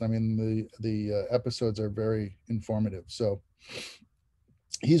podcast. I mean, the episodes are very informative. So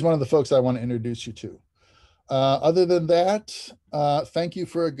he's one of the folks I want to introduce you to. Other than that, thank you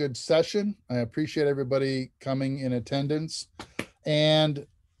for a good session. I appreciate everybody coming in attendance. And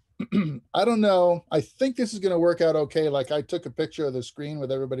I don't know, I think this is going to work out okay. Like, I took a picture of the screen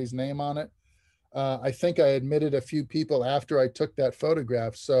with everybody's name on it. I think I admitted a few people after I took that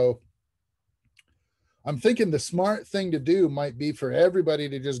photograph. So I'm thinking the smart thing to do might be for everybody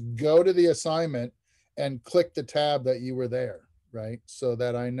to just go to the assignment and click the tab that you were there, right? So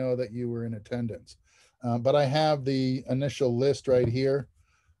that I know that you were in attendance. But I have the initial list right here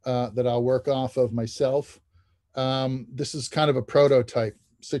that I'll work off of myself. This is kind of a prototype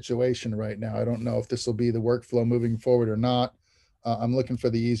situation right now. I don't know if this will be the workflow moving forward or not. I'm looking for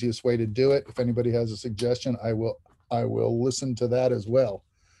the easiest way to do it. If anybody has a suggestion, I will listen to that as well.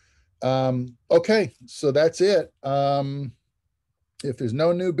 Okay, so that's it. If there's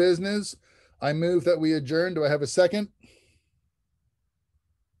no new business, I move that we adjourn. Do I have a second?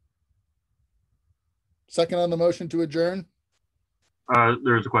 Second on the motion to adjourn?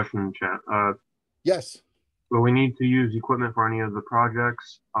 There's a question in the chat. Yes. Will we need to use equipment for any of the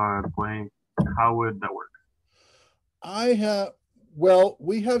projects? Blank. How would that work? Well,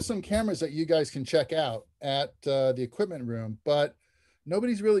 we have some cameras that you guys can check out at the equipment room, but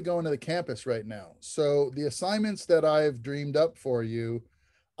nobody's really going to the campus right now. So the assignments that I've dreamed up for you,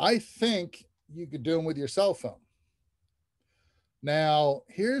 I think you could do them with your cell phone. Now,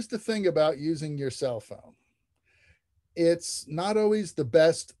 here's the thing about using your cell phone. It's not always the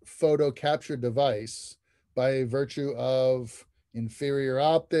best photo capture device by virtue of inferior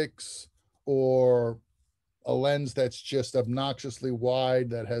optics or a lens that's just obnoxiously wide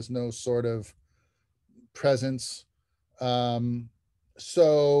that has no sort of presence.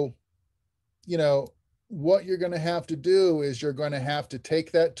 So, you know, what you're going to have to do is you're going to have to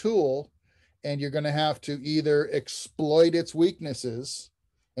take that tool and you're going to have to either exploit its weaknesses.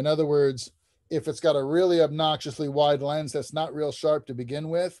 In other words, if it's got a really obnoxiously wide lens that's not real sharp to begin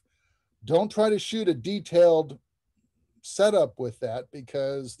with, don't try to shoot a detailed setup with that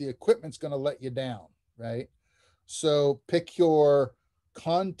because the equipment's going to let you down, right? So pick your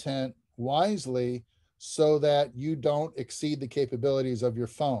content wisely so that you don't exceed the capabilities of your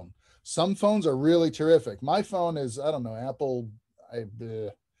phone. Some phones are really terrific. My phone is, I don't know, Apple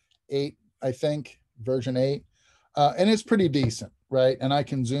 8, I think, version 8. And it's pretty decent, right? And I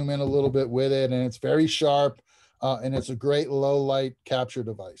can zoom in a little bit with it, and it's very sharp, and it's a great low light capture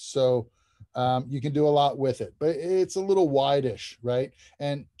device. So you can do a lot with it, but it's a little wide-ish, right?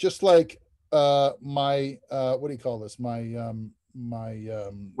 And just like my what do you call this? My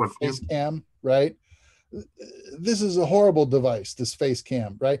face cam, right? This is a horrible device, this face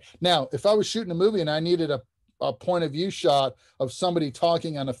cam, right? Now, if I was shooting a movie and I needed a point of view shot of somebody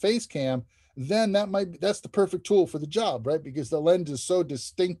talking on a face cam, then that's the perfect tool for the job, right? Because the lens is so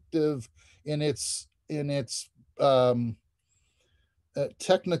distinctive in its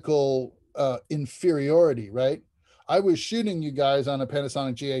technical inferiority, right? I was shooting you guys on a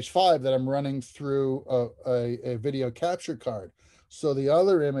Panasonic GH5 that I'm running through a video capture card. So the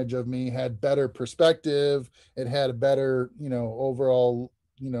other image of me had better perspective. It had a better, overall,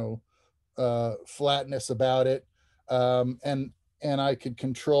 flatness about it. And and I could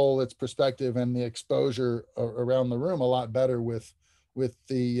control its perspective and the exposure around the room a lot better with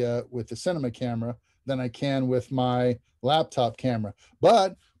the cinema camera than I can with my laptop camera.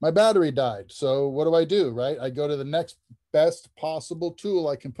 But my battery died. So what do? Right? I go to the next best possible tool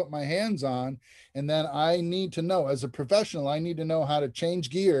I can put my hands on. And then I need to know, as a professional, I need to know how to change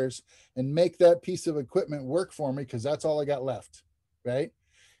gears and make that piece of equipment work for me, because that's all I got left. Right.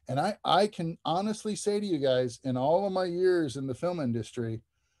 And I can honestly say to you guys, in all of my years in the film industry,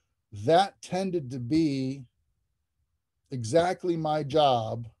 that tended to be exactly my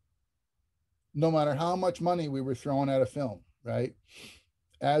job, no matter how much money we were throwing at a film, right?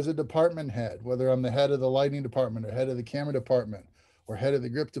 As a department head, whether I'm the head of the lighting department or head of the camera department or head of the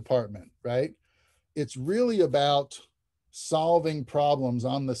grip department, right? It's really about solving problems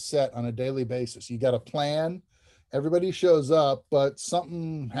on the set on a daily basis. You got a plan, everybody shows up, but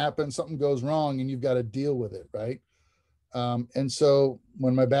something happens, something goes wrong, and you've got to deal with it, right? And so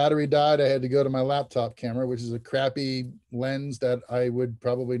when my battery died, I had to go to my laptop camera, which is a crappy lens that I would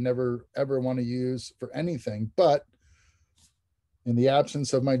probably never, ever want to use for anything. But in the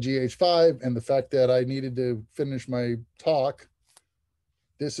absence of my GH5 and the fact that I needed to finish my talk,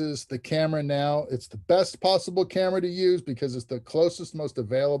 this is the camera now. It's the best possible camera to use because it's the closest, most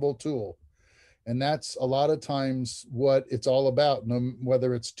available tool. And that's a lot of times what it's all about,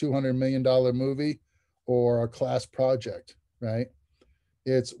 whether it's $200 million movie or a class project, right?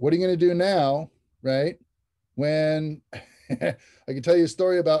 It's what are you going to do now, right? When I can tell you a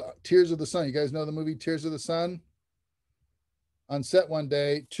story about Tears of the Sun. You guys know the movie Tears of the Sun? On set one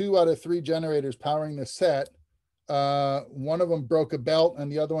day, 2 out of 3 generators powering the set, one of them broke a belt and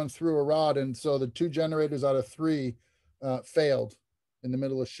the other one threw a rod. And so the 2 generators out of 3 failed in the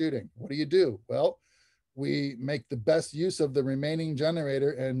middle of shooting. What do? Well, we make the best use of the remaining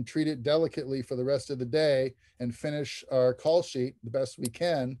generator and treat it delicately for the rest of the day and finish our call sheet the best we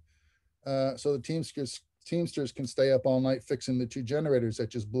can. So the Teamsters can stay up all night fixing the 2 generators that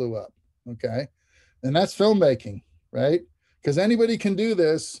just blew up. Okay. And that's filmmaking, right? Because anybody can do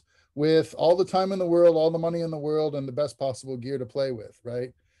this with all the time in the world, all the money in the world, and the best possible gear to play with, right?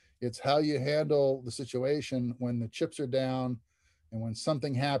 It's how you handle the situation when the chips are down and when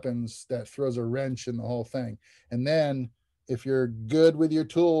something happens that throws a wrench in the whole thing. And then if you're good with your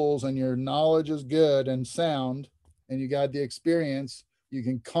tools and your knowledge is good and sound and you got the experience, you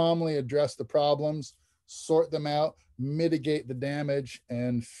can calmly address the problems, sort them out, mitigate the damage,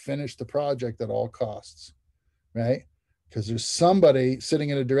 and finish the project at all costs, right? Because there's somebody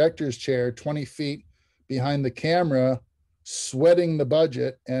sitting in a director's chair 20 feet behind the camera, sweating the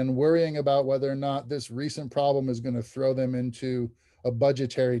budget and worrying about whether or not this recent problem is going to throw them into a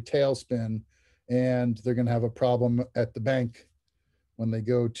budgetary tailspin, and they're going to have a problem at the bank when they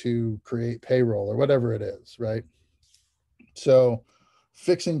go to create payroll or whatever it is, right? So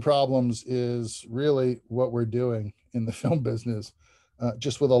fixing problems is really what we're doing in the film business,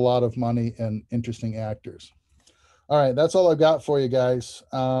 just with a lot of money and interesting actors. All right, that's all I've got for you guys.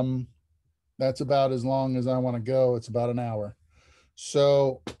 That's about as long as I want to go. It's about an hour.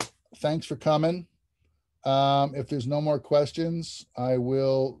 So thanks for coming. If there's no more questions, I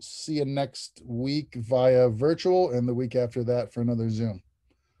will see you next week via virtual and the week after that for another Zoom.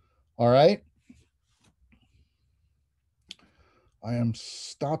 All right. I am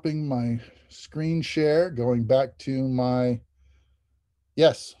stopping my screen share, going back to my,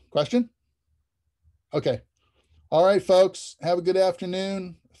 yes, question? Okay. All right, folks, have a good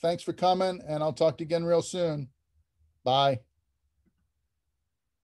afternoon. Thanks for coming, and I'll talk to you again real soon. Bye.